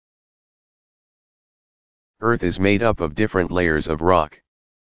 Earth is made up of different layers of rock.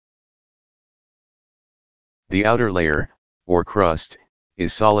 The outer layer, or crust,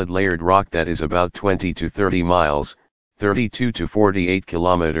 is solid layered rock that is about 20 to 30 miles, 32 to 48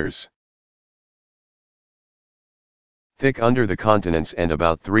 kilometers Thick under the continents and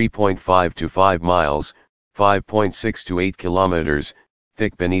about 3.5 to 5 miles, 5.6 to 8 kilometers,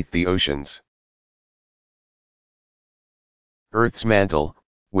 thick beneath the oceans. Earth's mantle,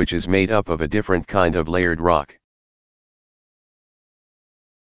 which is made up of a different kind of layered rock,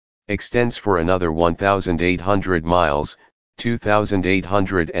 extends for another 1,800 miles,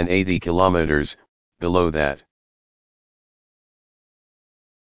 2,880 kilometers, below that.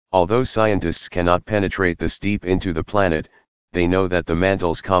 Although scientists cannot penetrate this deep into the planet, they know that the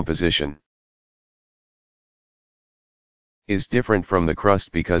mantle's composition is different from the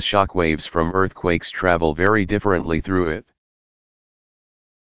crust because shock waves from earthquakes travel very differently through it.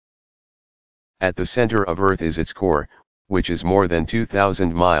 At the center of Earth is its core, which is more than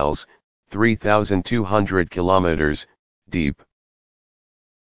 2,000 miles, 3,200 kilometers, deep.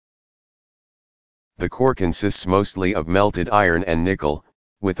 The core consists mostly of melted iron and nickel,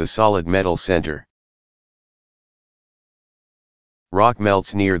 with a solid metal center. Rock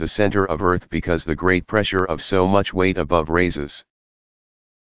melts near the center of Earth because the great pressure of so much weight above raises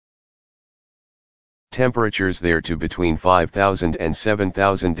temperatures there to between 5,000 and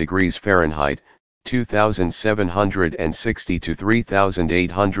 7,000 degrees Fahrenheit, 2,760 to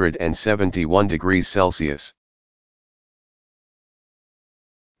 3,871 degrees Celsius.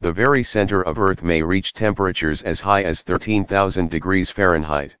 The very center of Earth may reach temperatures as high as 13,000 degrees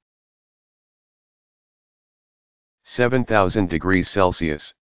Fahrenheit. 7,000 degrees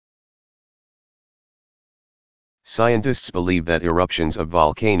Celsius. Scientists believe that eruptions of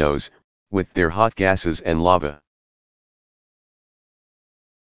volcanoes, with their hot gases and lava,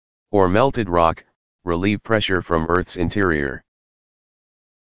 or melted rock, relieve pressure from Earth's interior.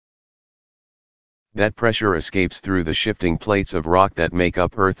 That pressure escapes through the shifting plates of rock that make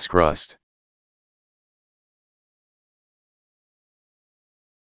up Earth's crust.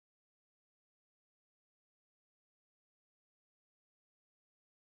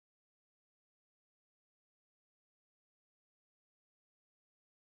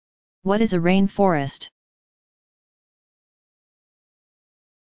 What is a rainforest?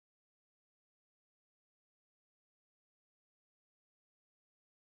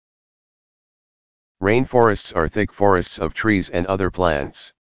 Rainforests are thick forests of trees and other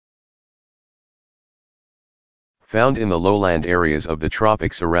plants, found in the lowland areas of the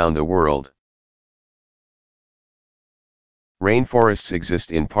tropics around the world. Rainforests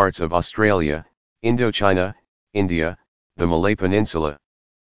exist in parts of Australia, Indochina, India, the Malay Peninsula,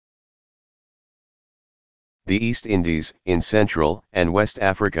 the East Indies, in Central and West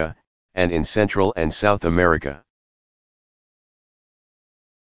Africa, and in Central and South America.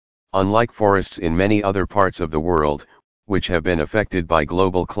 Unlike forests in many other parts of the world, which have been affected by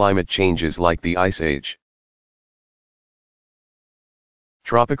global climate changes like the Ice Age,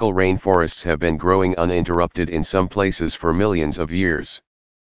 tropical rainforests have been growing uninterrupted in some places for millions of years.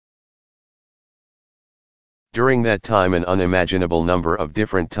 During that time, an unimaginable number of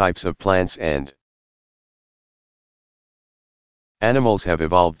different types of plants and animals have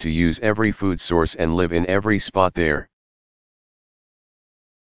evolved to use every food source and live in every spot there.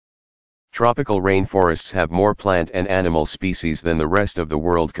 Tropical rainforests have more plant and animal species than the rest of the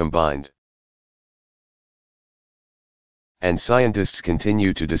world combined. And scientists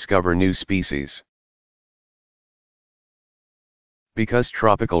continue to discover new species. Because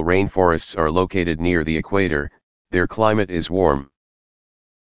tropical rainforests are located near the equator, their climate is warm.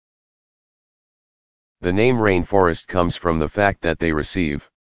 The name rainforest comes from the fact that they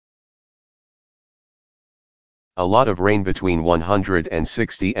receive a lot of rain between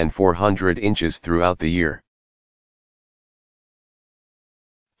 160 and 400 inches throughout the year.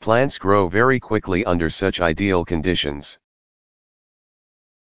 Plants grow very quickly under such ideal conditions.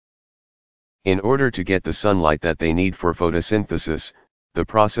 In order to get the sunlight that they need for photosynthesis, the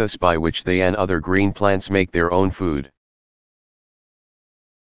process by which they and other green plants make their own food.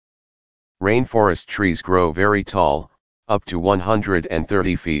 Rainforest trees grow very tall, up to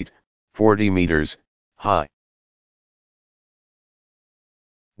 130 feet, 40 meters, high.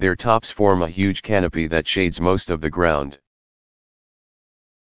 Their tops form a huge canopy that shades most of the ground,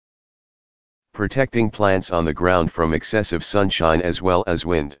 protecting plants on the ground from excessive sunshine as well as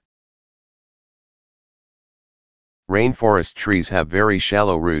wind. Rainforest trees have very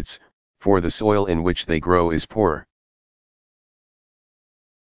shallow roots, for the soil in which they grow is poor,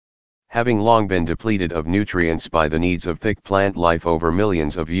 having long been depleted of nutrients by the needs of thick plant life over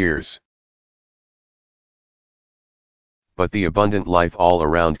millions of years. But the abundant life all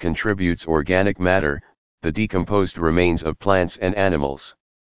around contributes organic matter, the decomposed remains of plants and animals,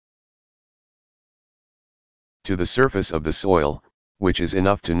 to the surface of the soil, which is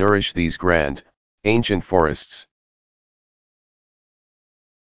enough to nourish these grand, ancient forests.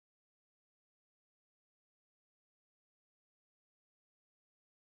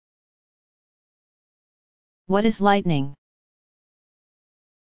 What is lightning?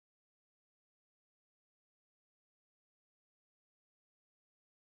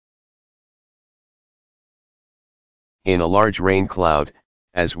 In a large rain cloud,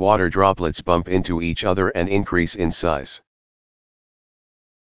 as water droplets bump into each other and increase in size,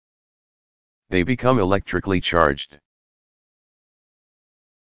 they become electrically charged.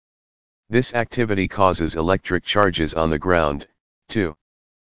 This activity causes electric charges on the ground, too.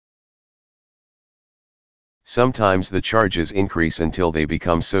 Sometimes the charges increase until they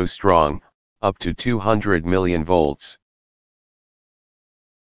become so strong, up to 200 million volts,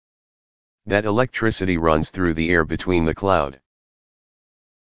 that electricity runs through the air between the cloud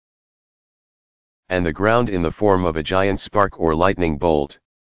and the ground in the form of a giant spark or lightning bolt.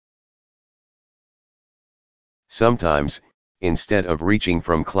 Sometimes, instead of reaching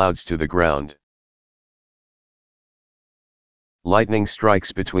from clouds to the ground, lightning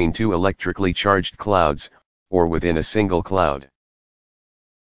strikes between two electrically charged clouds, or within a single cloud.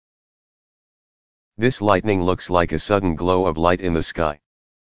 This lightning looks like a sudden glow of light in the sky,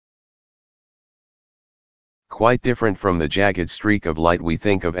 quite different from the jagged streak of light we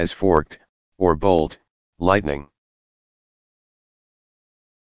think of as forked, or bolt, lightning.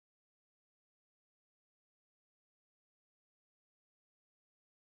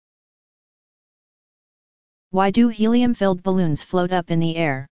 Why do helium-filled balloons float up in the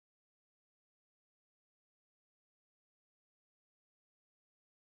air?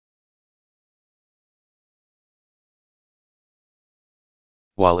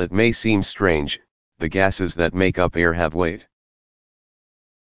 While it may seem strange, the gases that make up air have weight.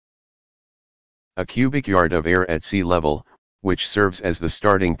 A cubic yard of air at sea level, which serves as the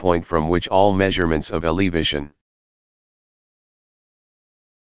starting point from which all measurements of elevation,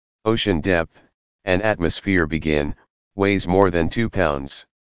 ocean depth, and atmosphere begin, weighs more than 2 pounds.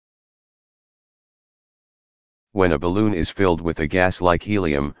 When a balloon is filled with a gas like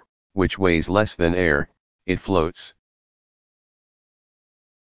helium, which weighs less than air, it floats.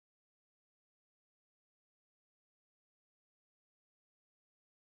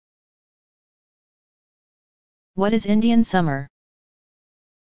 What is Indian summer?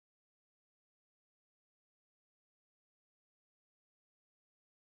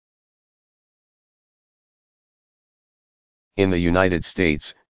 In the United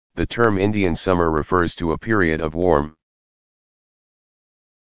States, the term Indian summer refers to a period of warm,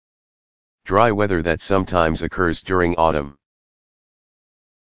 dry weather that sometimes occurs during autumn.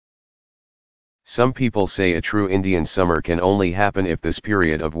 Some people say a true Indian summer can only happen if this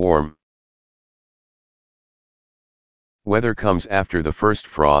period of warm weather comes after the first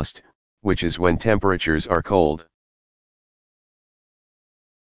frost, which is when temperatures are cold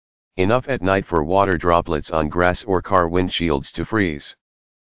enough at night for water droplets on grass or car windshields to freeze.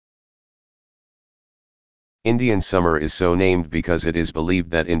 Indian summer is so named because it is believed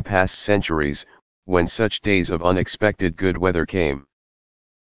that in past centuries, when such days of unexpected good weather came,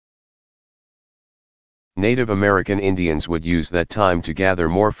 Native American Indians would use that time to gather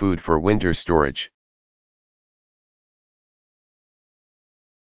more food for winter storage.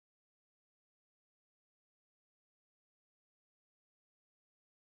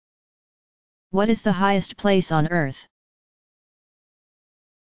 What is the highest place on Earth?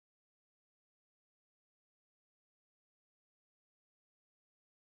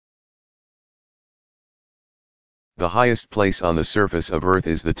 The highest place on the surface of Earth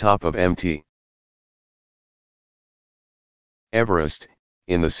is the top of Mt. Everest,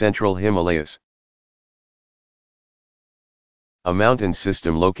 in the central Himalayas, a mountain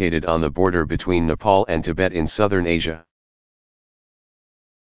system located on the border between Nepal and Tibet in southern Asia.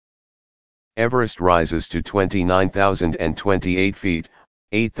 Everest rises to 29,028 feet,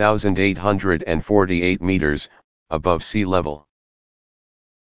 8,848 meters, above sea level.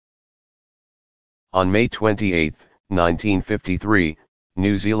 On May 28, 1953,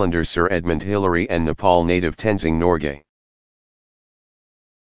 New Zealander Sir Edmund Hillary and Nepal native Tenzing Norgay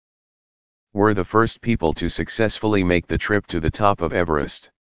were the first people to successfully make the trip to the top of Everest.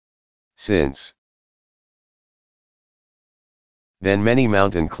 Since then many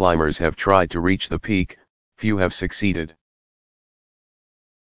mountain climbers have tried to reach the peak, few have succeeded.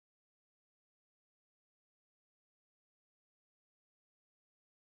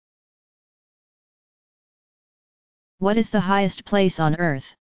 What is the highest place on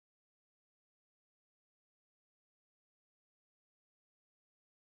Earth?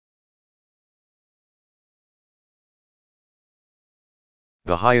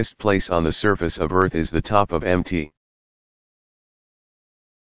 The highest place on the surface of Earth is the top of Mt.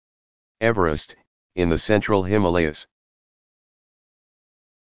 Everest, in the central Himalayas.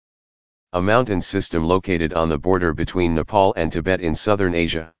 a mountain system located on the border between Nepal and Tibet in southern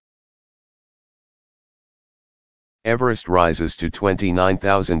Asia. Everest rises to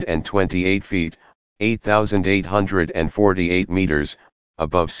 29,028 feet, 8,848 meters,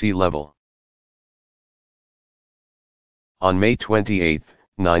 above sea level. On May 28,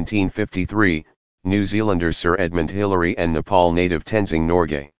 1953, New Zealander Sir Edmund Hillary and Nepal native Tenzing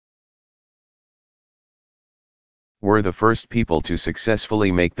Norgay were the first people to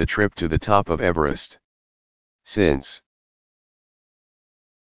successfully make the trip to the top of Everest. Since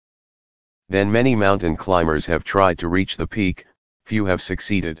then, many mountain climbers have tried to reach the peak, few have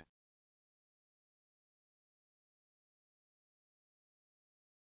succeeded.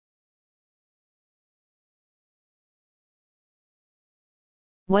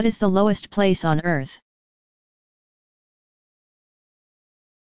 What is the lowest place on Earth?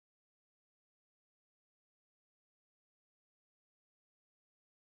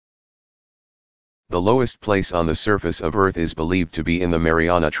 The lowest place on the surface of Earth is believed to be in the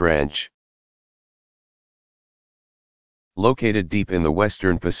Mariana Trench. Located deep in the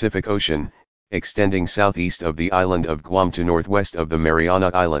western Pacific Ocean, extending southeast of the island of Guam to northwest of the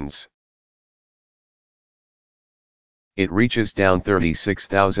Mariana Islands. It reaches down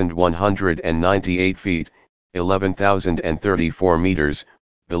 36,198 feet, 11,034 meters,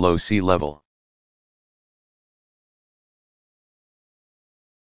 below sea level.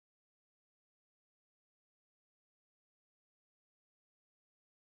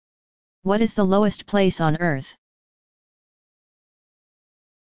 What is the lowest place on Earth?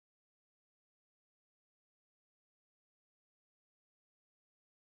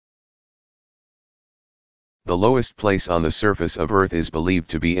 The lowest place on the surface of Earth is believed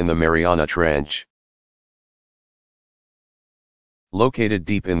to be in the Mariana Trench. Located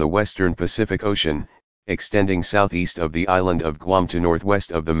deep in the western Pacific Ocean, extending southeast of the island of Guam to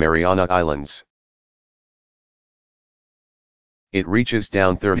northwest of the Mariana Islands. It reaches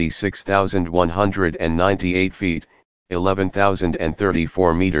down 36,198 feet,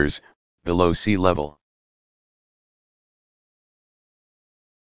 11,034 meters, below sea level.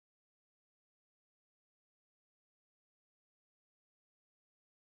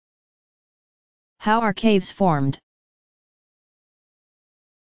 How are caves formed?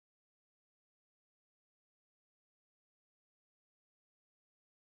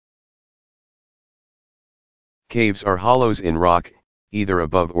 Caves are hollows in rock, either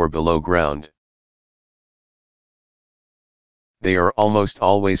above or below ground. They are almost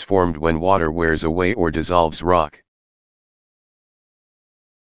always formed when water wears away or dissolves rock.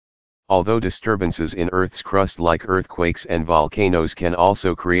 Although disturbances in Earth's crust like earthquakes and volcanoes can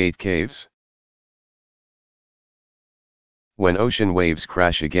also create caves. When ocean waves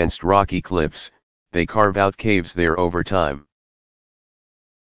crash against rocky cliffs, they carve out caves there over time.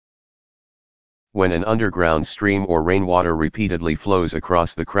 When an underground stream or rainwater repeatedly flows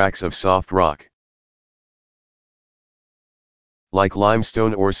across the cracks of soft rock, like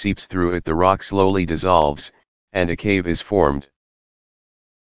limestone, or seeps through it, the rock slowly dissolves, and a cave is formed.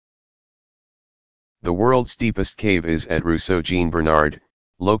 The world's deepest cave is at Rousseau Jean Bernard,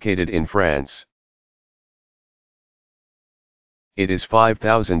 located in France. It is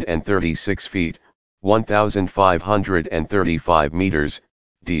 5,036 feet, 1,535 meters,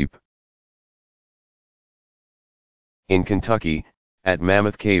 deep. In Kentucky, at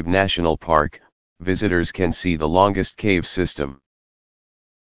Mammoth Cave National Park, visitors can see the longest cave system.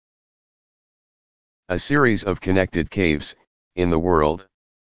 A series of connected caves, in the world.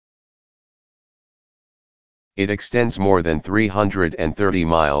 It extends more than 330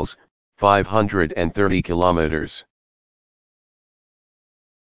 miles, 530 kilometers.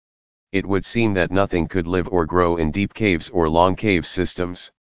 It would seem that nothing could live or grow in deep caves or long cave systems,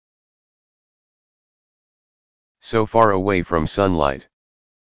 so far away from sunlight.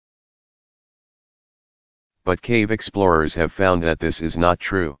 But cave explorers have found that this is not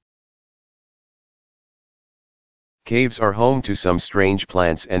true. Caves are home to some strange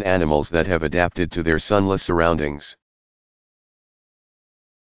plants and animals that have adapted to their sunless surroundings.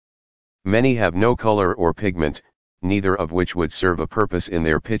 Many have no color or pigment, neither of which would serve a purpose in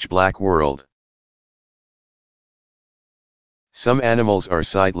their pitch-black world. Some animals are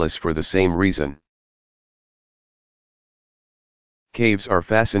sightless for the same reason. Caves are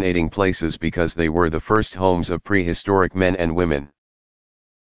fascinating places because they were the first homes of prehistoric men and women.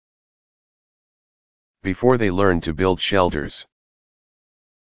 Before they learned to build shelters.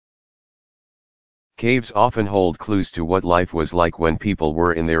 Caves often hold clues to what life was like when people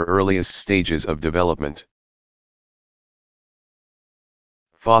were in their earliest stages of development.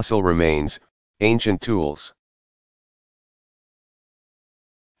 Fossil remains, ancient tools.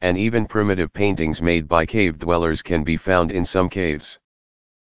 And even primitive paintings made by cave dwellers can be found in some caves.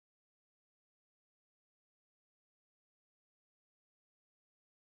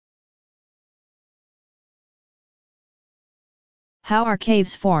 How are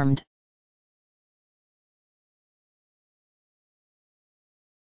caves formed?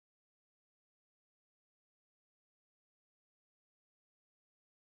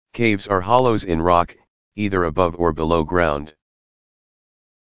 Caves are hollows in rock, either above or below ground.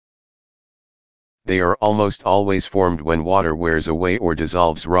 They are almost always formed when water wears away or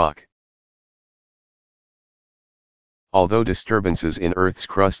dissolves rock. Although disturbances in Earth's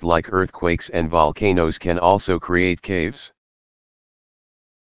crust like earthquakes and volcanoes can also create caves.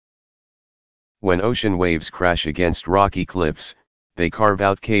 When ocean waves crash against rocky cliffs, they carve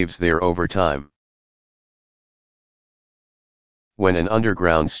out caves there over time. When an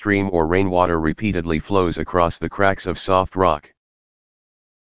underground stream or rainwater repeatedly flows across the cracks of soft rock,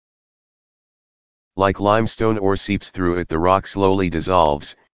 like limestone, or seeps through it, the rock slowly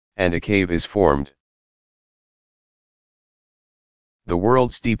dissolves, and a cave is formed. The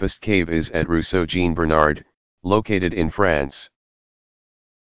world's deepest cave is at Rousseau-Jean-Bernard, located in France.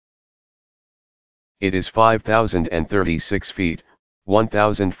 It is 5,036 feet,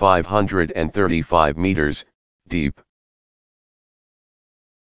 1,535 meters, deep.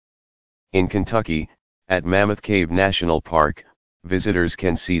 In Kentucky, at Mammoth Cave National Park, visitors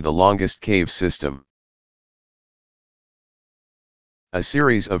can see the longest cave system. A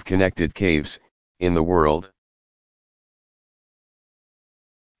series of connected caves, in the world.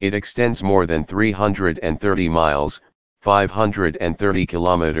 It extends more than 330 miles, 530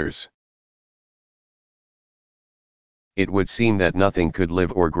 kilometers. It would seem that nothing could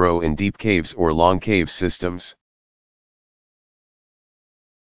live or grow in deep caves or long cave systems,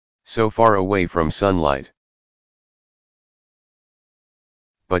 so far away from sunlight.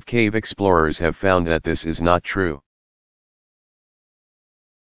 But cave explorers have found that this is not true.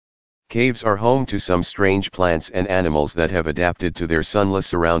 Caves are home to some strange plants and animals that have adapted to their sunless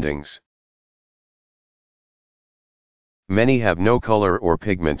surroundings. Many have no color or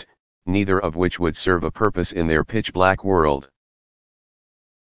pigment, neither of which would serve a purpose in their pitch-black world.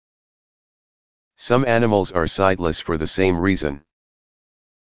 Some animals are sightless for the same reason.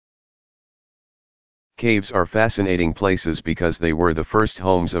 Caves are fascinating places because they were the first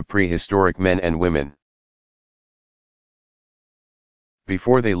homes of prehistoric men and women,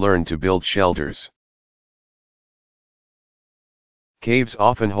 before they learned to build shelters. Caves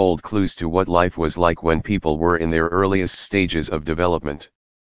often hold clues to what life was like when people were in their earliest stages of development.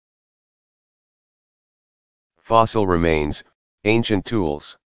 Fossil remains, ancient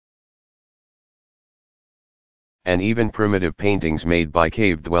tools, and even primitive paintings made by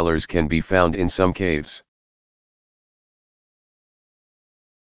cave dwellers can be found in some caves.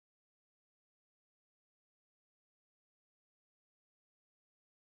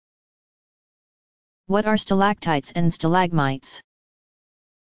 What are stalactites and stalagmites?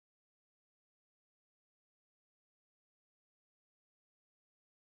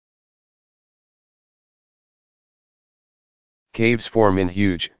 Caves form in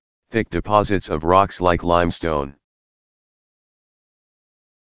huge, thick deposits of rocks like limestone,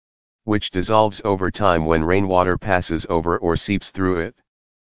 which dissolves over time when rainwater passes over or seeps through it.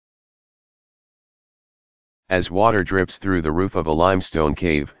 As water drips through the roof of a limestone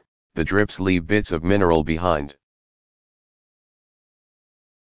cave, the drips leave bits of mineral behind,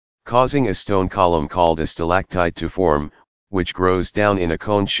 causing a stone column called a stalactite to form, which grows down in a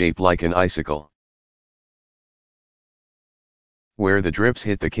cone shape like an icicle. Where the drips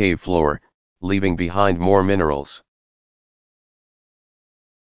hit the cave floor, leaving behind more minerals,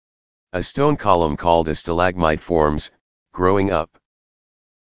 a stone column called a stalagmite forms, growing up.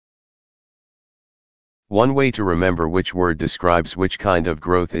 One way to remember which word describes which kind of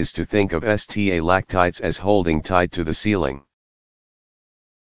growth is to think of stalactites as holding tight to the ceiling.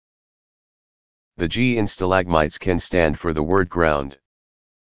 The G in stalagmites can stand for the word ground.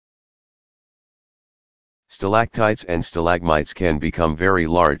 Stalactites and stalagmites can become very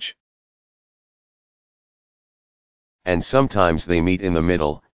large, and sometimes they meet in the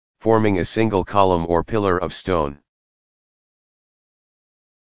middle, forming a single column or pillar of stone.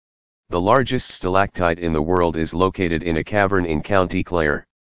 The largest stalactite in the world is located in a cavern in County Clare,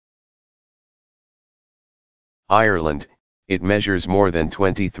 Ireland. It measures more than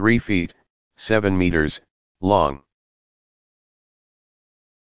 23 feet, 7 meters, long.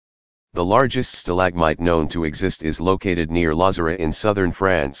 The largest stalagmite known to exist is located near Lozère in southern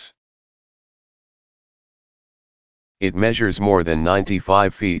France. It measures more than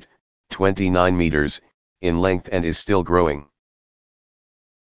 95 feet, 29 meters, in length and is still growing.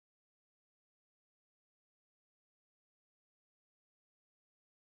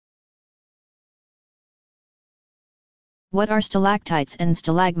 What are stalactites and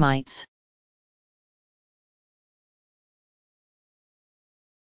stalagmites?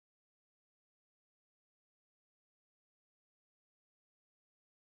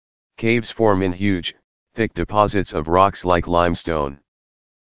 Caves form in huge, thick deposits of rocks like limestone,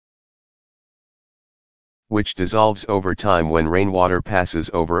 which dissolves over time when rainwater passes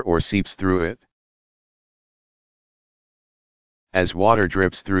over or seeps through it. As water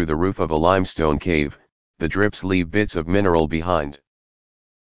drips through the roof of a limestone cave, the drips leave bits of mineral behind,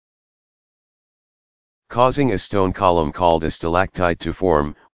 causing a stone column called a stalactite to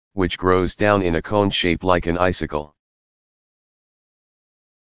form, which grows down in a cone shape like an icicle.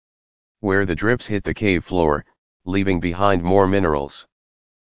 Where the drips hit the cave floor, leaving behind more minerals.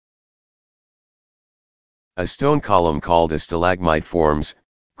 A stone column called a stalagmite forms,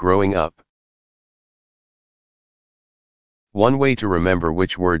 growing up. One way to remember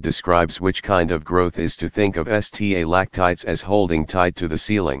which word describes which kind of growth is to think of stalactites as holding tight to the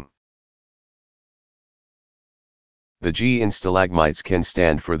ceiling. The G in stalagmites can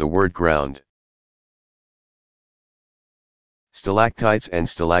stand for the word ground. Stalactites and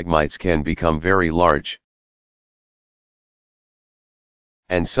stalagmites can become very large.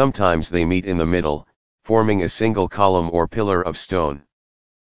 And sometimes they meet in the middle, forming a single column or pillar of stone.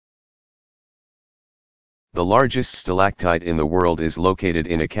 The largest stalactite in the world is located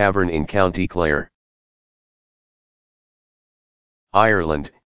in a cavern in County Clare,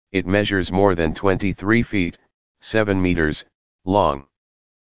 Ireland. It measures more than 23 feet, 7 meters, long.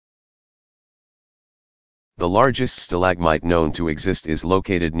 The largest stalagmite known to exist is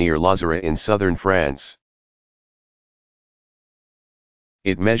located near Lozère in southern France.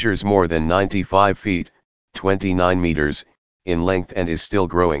 It measures more than 95 feet, 29 meters, in length and is still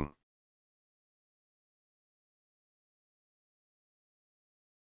growing.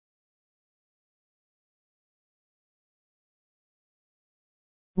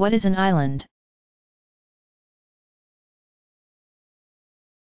 What is an island?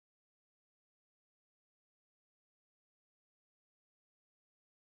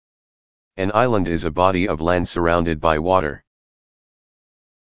 An island is a body of land surrounded by water.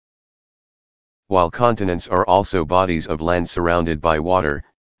 While continents are also bodies of land surrounded by water,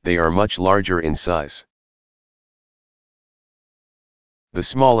 they are much larger in size. The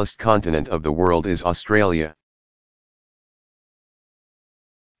smallest continent of the world is Australia.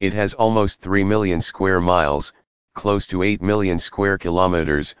 It has almost 3 million square miles, close to 8 million square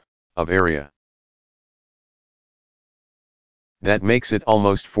kilometers, of area. That makes it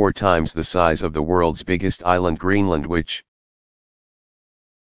almost 4 times the size of the world's biggest island, Greenland, which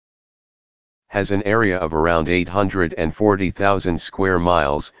has an area of around 840,000 square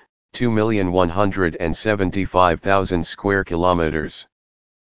miles, 2,175,000 square kilometers.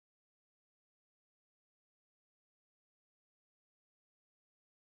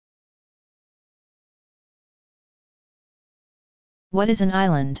 What is an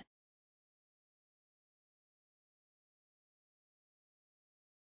island?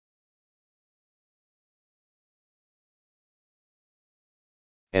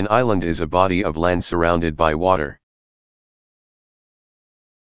 An island is a body of land surrounded by water.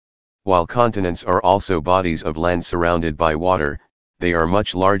 While continents are also bodies of land surrounded by water, they are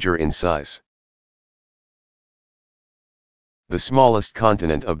much larger in size. The smallest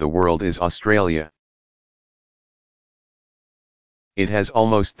continent of the world is Australia. It has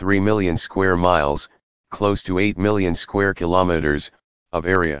almost 3 million square miles, close to 8 million square kilometers, of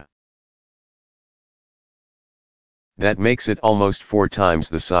area. That makes it almost 4 times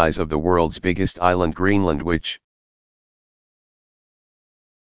the size of the world's biggest island, Greenland, which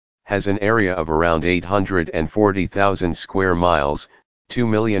has an area of around 840,000 square miles,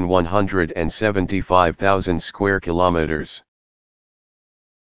 2,175,000 square kilometers.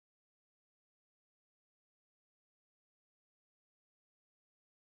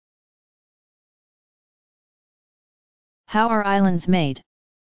 How are islands made?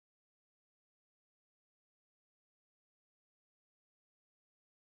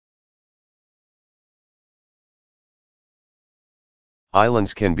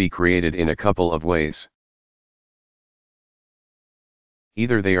 Islands can be created in a couple of ways.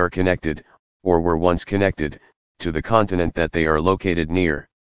 Either they are connected, or were once connected, to the continent that they are located near.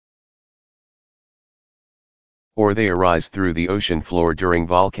 Or they arise through the ocean floor during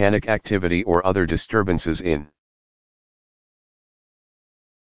volcanic activity or other disturbances in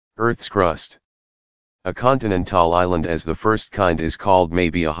Earth's crust. A continental island, as the first kind is called, may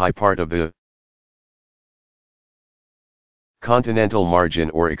be a high part of the continental margin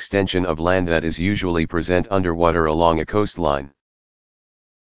or extension of land that is usually present underwater along a coastline.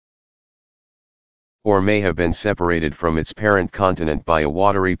 or may have been separated from its parent continent by a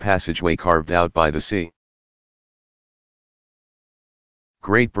watery passageway carved out by the sea.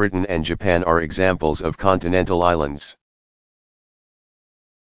 Great Britain and Japan are examples of continental islands.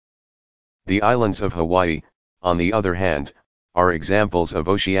 The islands of Hawaii, on the other hand, are examples of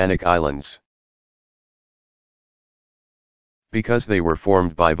oceanic islands. Because they were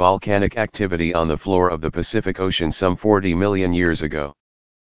formed by volcanic activity on the floor of the Pacific Ocean some 40 million years ago.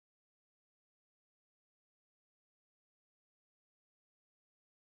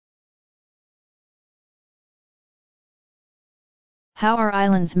 How are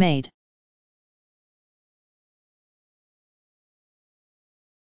islands made?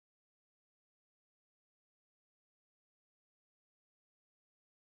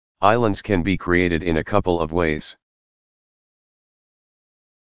 Islands can be created in a couple of ways.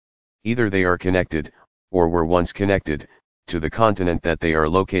 Either they are connected, or were once connected, to the continent that they are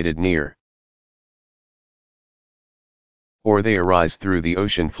located near. Or they arise through the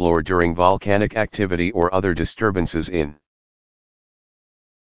ocean floor during volcanic activity or other disturbances in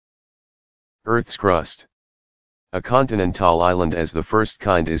Earth's crust. A continental island as the first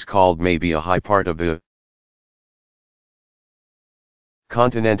kind is called maybe a high part of the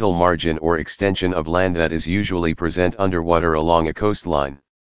continental margin or extension of land that is usually present underwater along a coastline,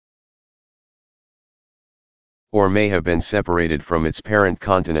 or may have been separated from its parent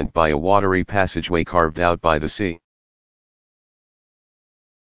continent by a watery passageway carved out by the sea.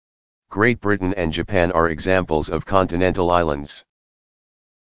 Great Britain and Japan are examples of continental islands.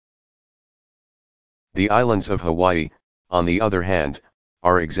 The islands of Hawaii, on the other hand,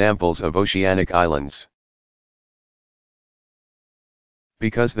 are examples of oceanic islands.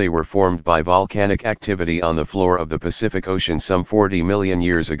 Because they were formed by volcanic activity on the floor of the Pacific Ocean some 40 million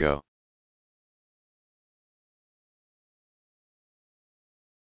years ago.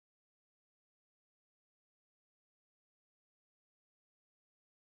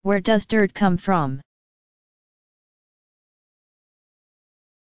 Where does dirt come from?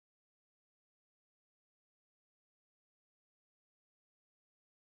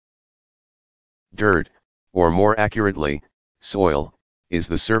 Dirt, or more accurately, soil, is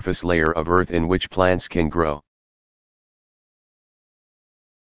the surface layer of earth in which plants can grow.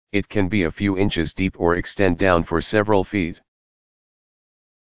 It can be a few inches deep or extend down for several feet.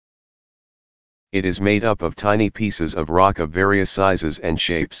 It is made up of tiny pieces of rock of various sizes and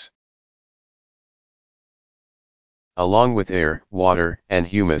shapes. Along with air, water, and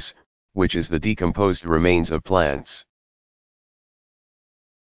humus, which is the decomposed remains of plants.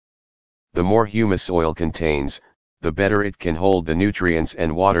 The more humus soil contains, the better it can hold the nutrients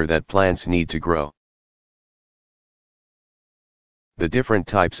and water that plants need to grow. The different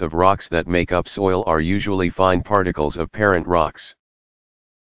types of rocks that make up soil are usually fine particles of parent rocks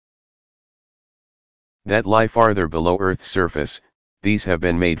that lie farther below Earth's surface. These have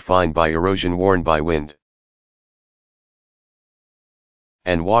been made fine by erosion worn by wind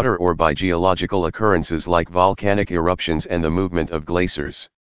and water or by geological occurrences like volcanic eruptions and the movement of glaciers.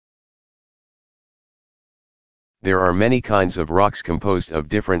 There are many kinds of rocks composed of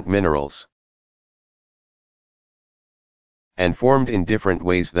different minerals and formed in different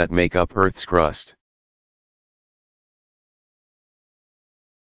ways that make up Earth's crust.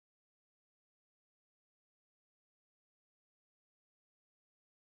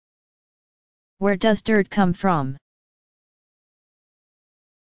 Where does dirt come from?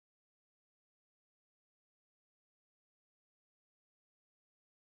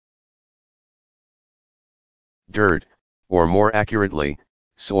 Dirt, or more accurately,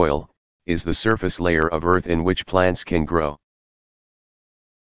 soil, is the surface layer of earth in which plants can grow.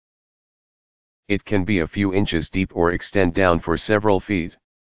 It can be a few inches deep or extend down for several feet.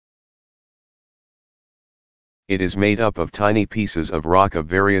 It is made up of tiny pieces of rock of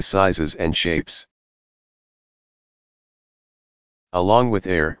various sizes and shapes. Along with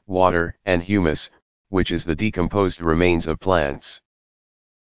air, water, and humus, which is the decomposed remains of plants.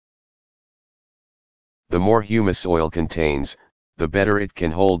 The more humus soil contains, the better it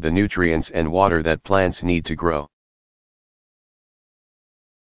can hold the nutrients and water that plants need to grow.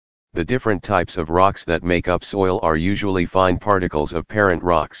 The different types of rocks that make up soil are usually fine particles of parent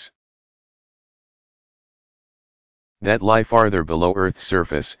rocks that lie farther below Earth's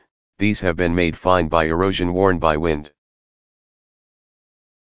surface. These have been made fine by erosion worn by wind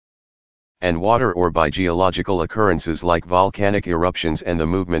and water or by geological occurrences like volcanic eruptions and the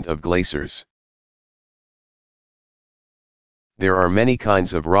movement of glaciers. There are many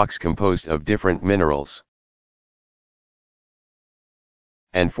kinds of rocks composed of different minerals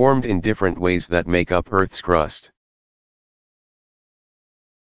and formed in different ways that make up Earth's crust.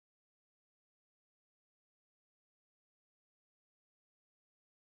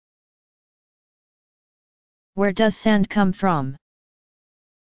 Where does sand come from?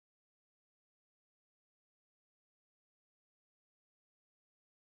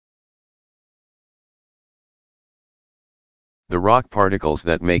 The rock particles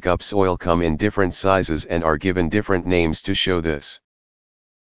that make up soil come in different sizes and are given different names to show this.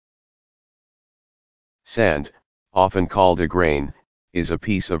 Sand, often called a grain, is a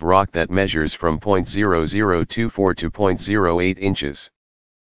piece of rock that measures from 0.0024 to 0.08 inches.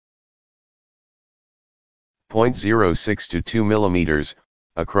 0.06 to 2 millimeters,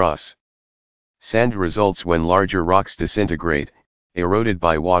 across. Sand results when larger rocks disintegrate, eroded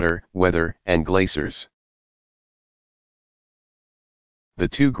by water, weather, and glaciers. The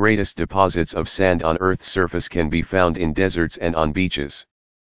two greatest deposits of sand on Earth's surface can be found in deserts and on beaches.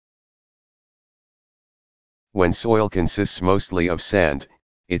 When soil consists mostly of sand,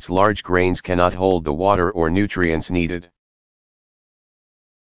 its large grains cannot hold the water or nutrients needed.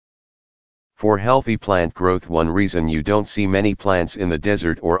 For healthy plant growth, one reason you don't see many plants in the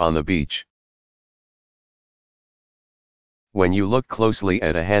desert or on the beach. When you look closely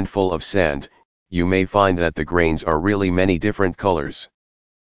at a handful of sand, you may find that the grains are really many different colors.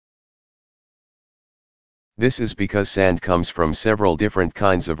 This is because sand comes from several different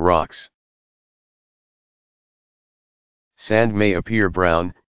kinds of rocks. Sand may appear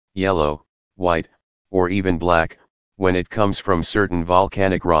brown, yellow, white, or even black, when it comes from certain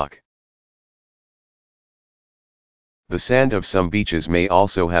volcanic rock. The sand of some beaches may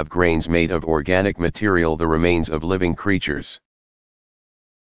also have grains made of organic material, the remains of living creatures.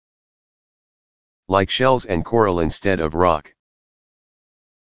 Like shells and coral instead of rock.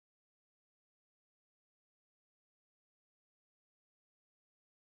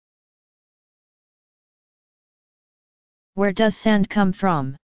 Where does sand come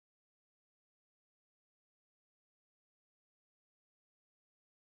from?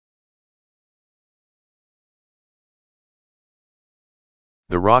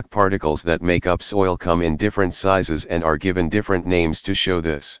 The rock particles that make up soil come in different sizes and are given different names to show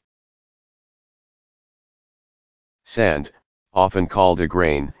this. Sand, often called a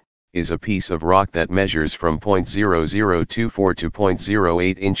grain, is a piece of rock that measures from 0.0024 to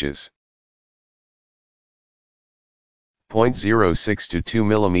 0.08 inches. 0.06 to 2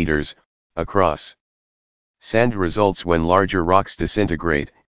 millimeters, across. Sand results when larger rocks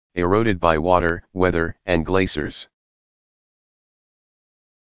disintegrate, eroded by water, weather, and glaciers.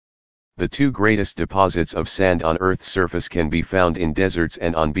 The two greatest deposits of sand on Earth's surface can be found in deserts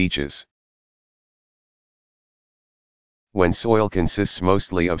and on beaches. When soil consists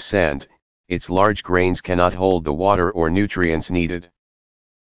mostly of sand, its large grains cannot hold the water or nutrients needed.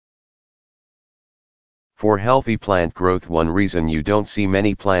 For healthy plant growth, one reason you don't see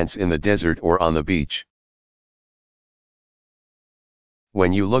many plants in the desert or on the beach.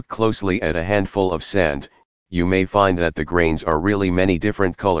 When you look closely at a handful of sand, you may find that the grains are really many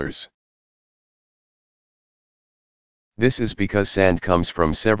different colors. This is because sand comes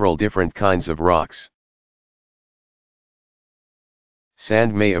from several different kinds of rocks.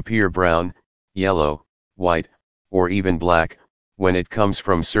 Sand may appear brown, yellow, white, or even black, when it comes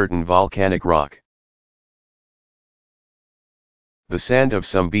from certain volcanic rock. The sand of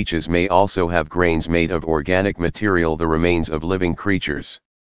some beaches may also have grains made of organic material, the remains of living creatures.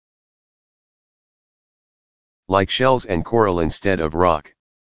 Like shells and coral instead of rock.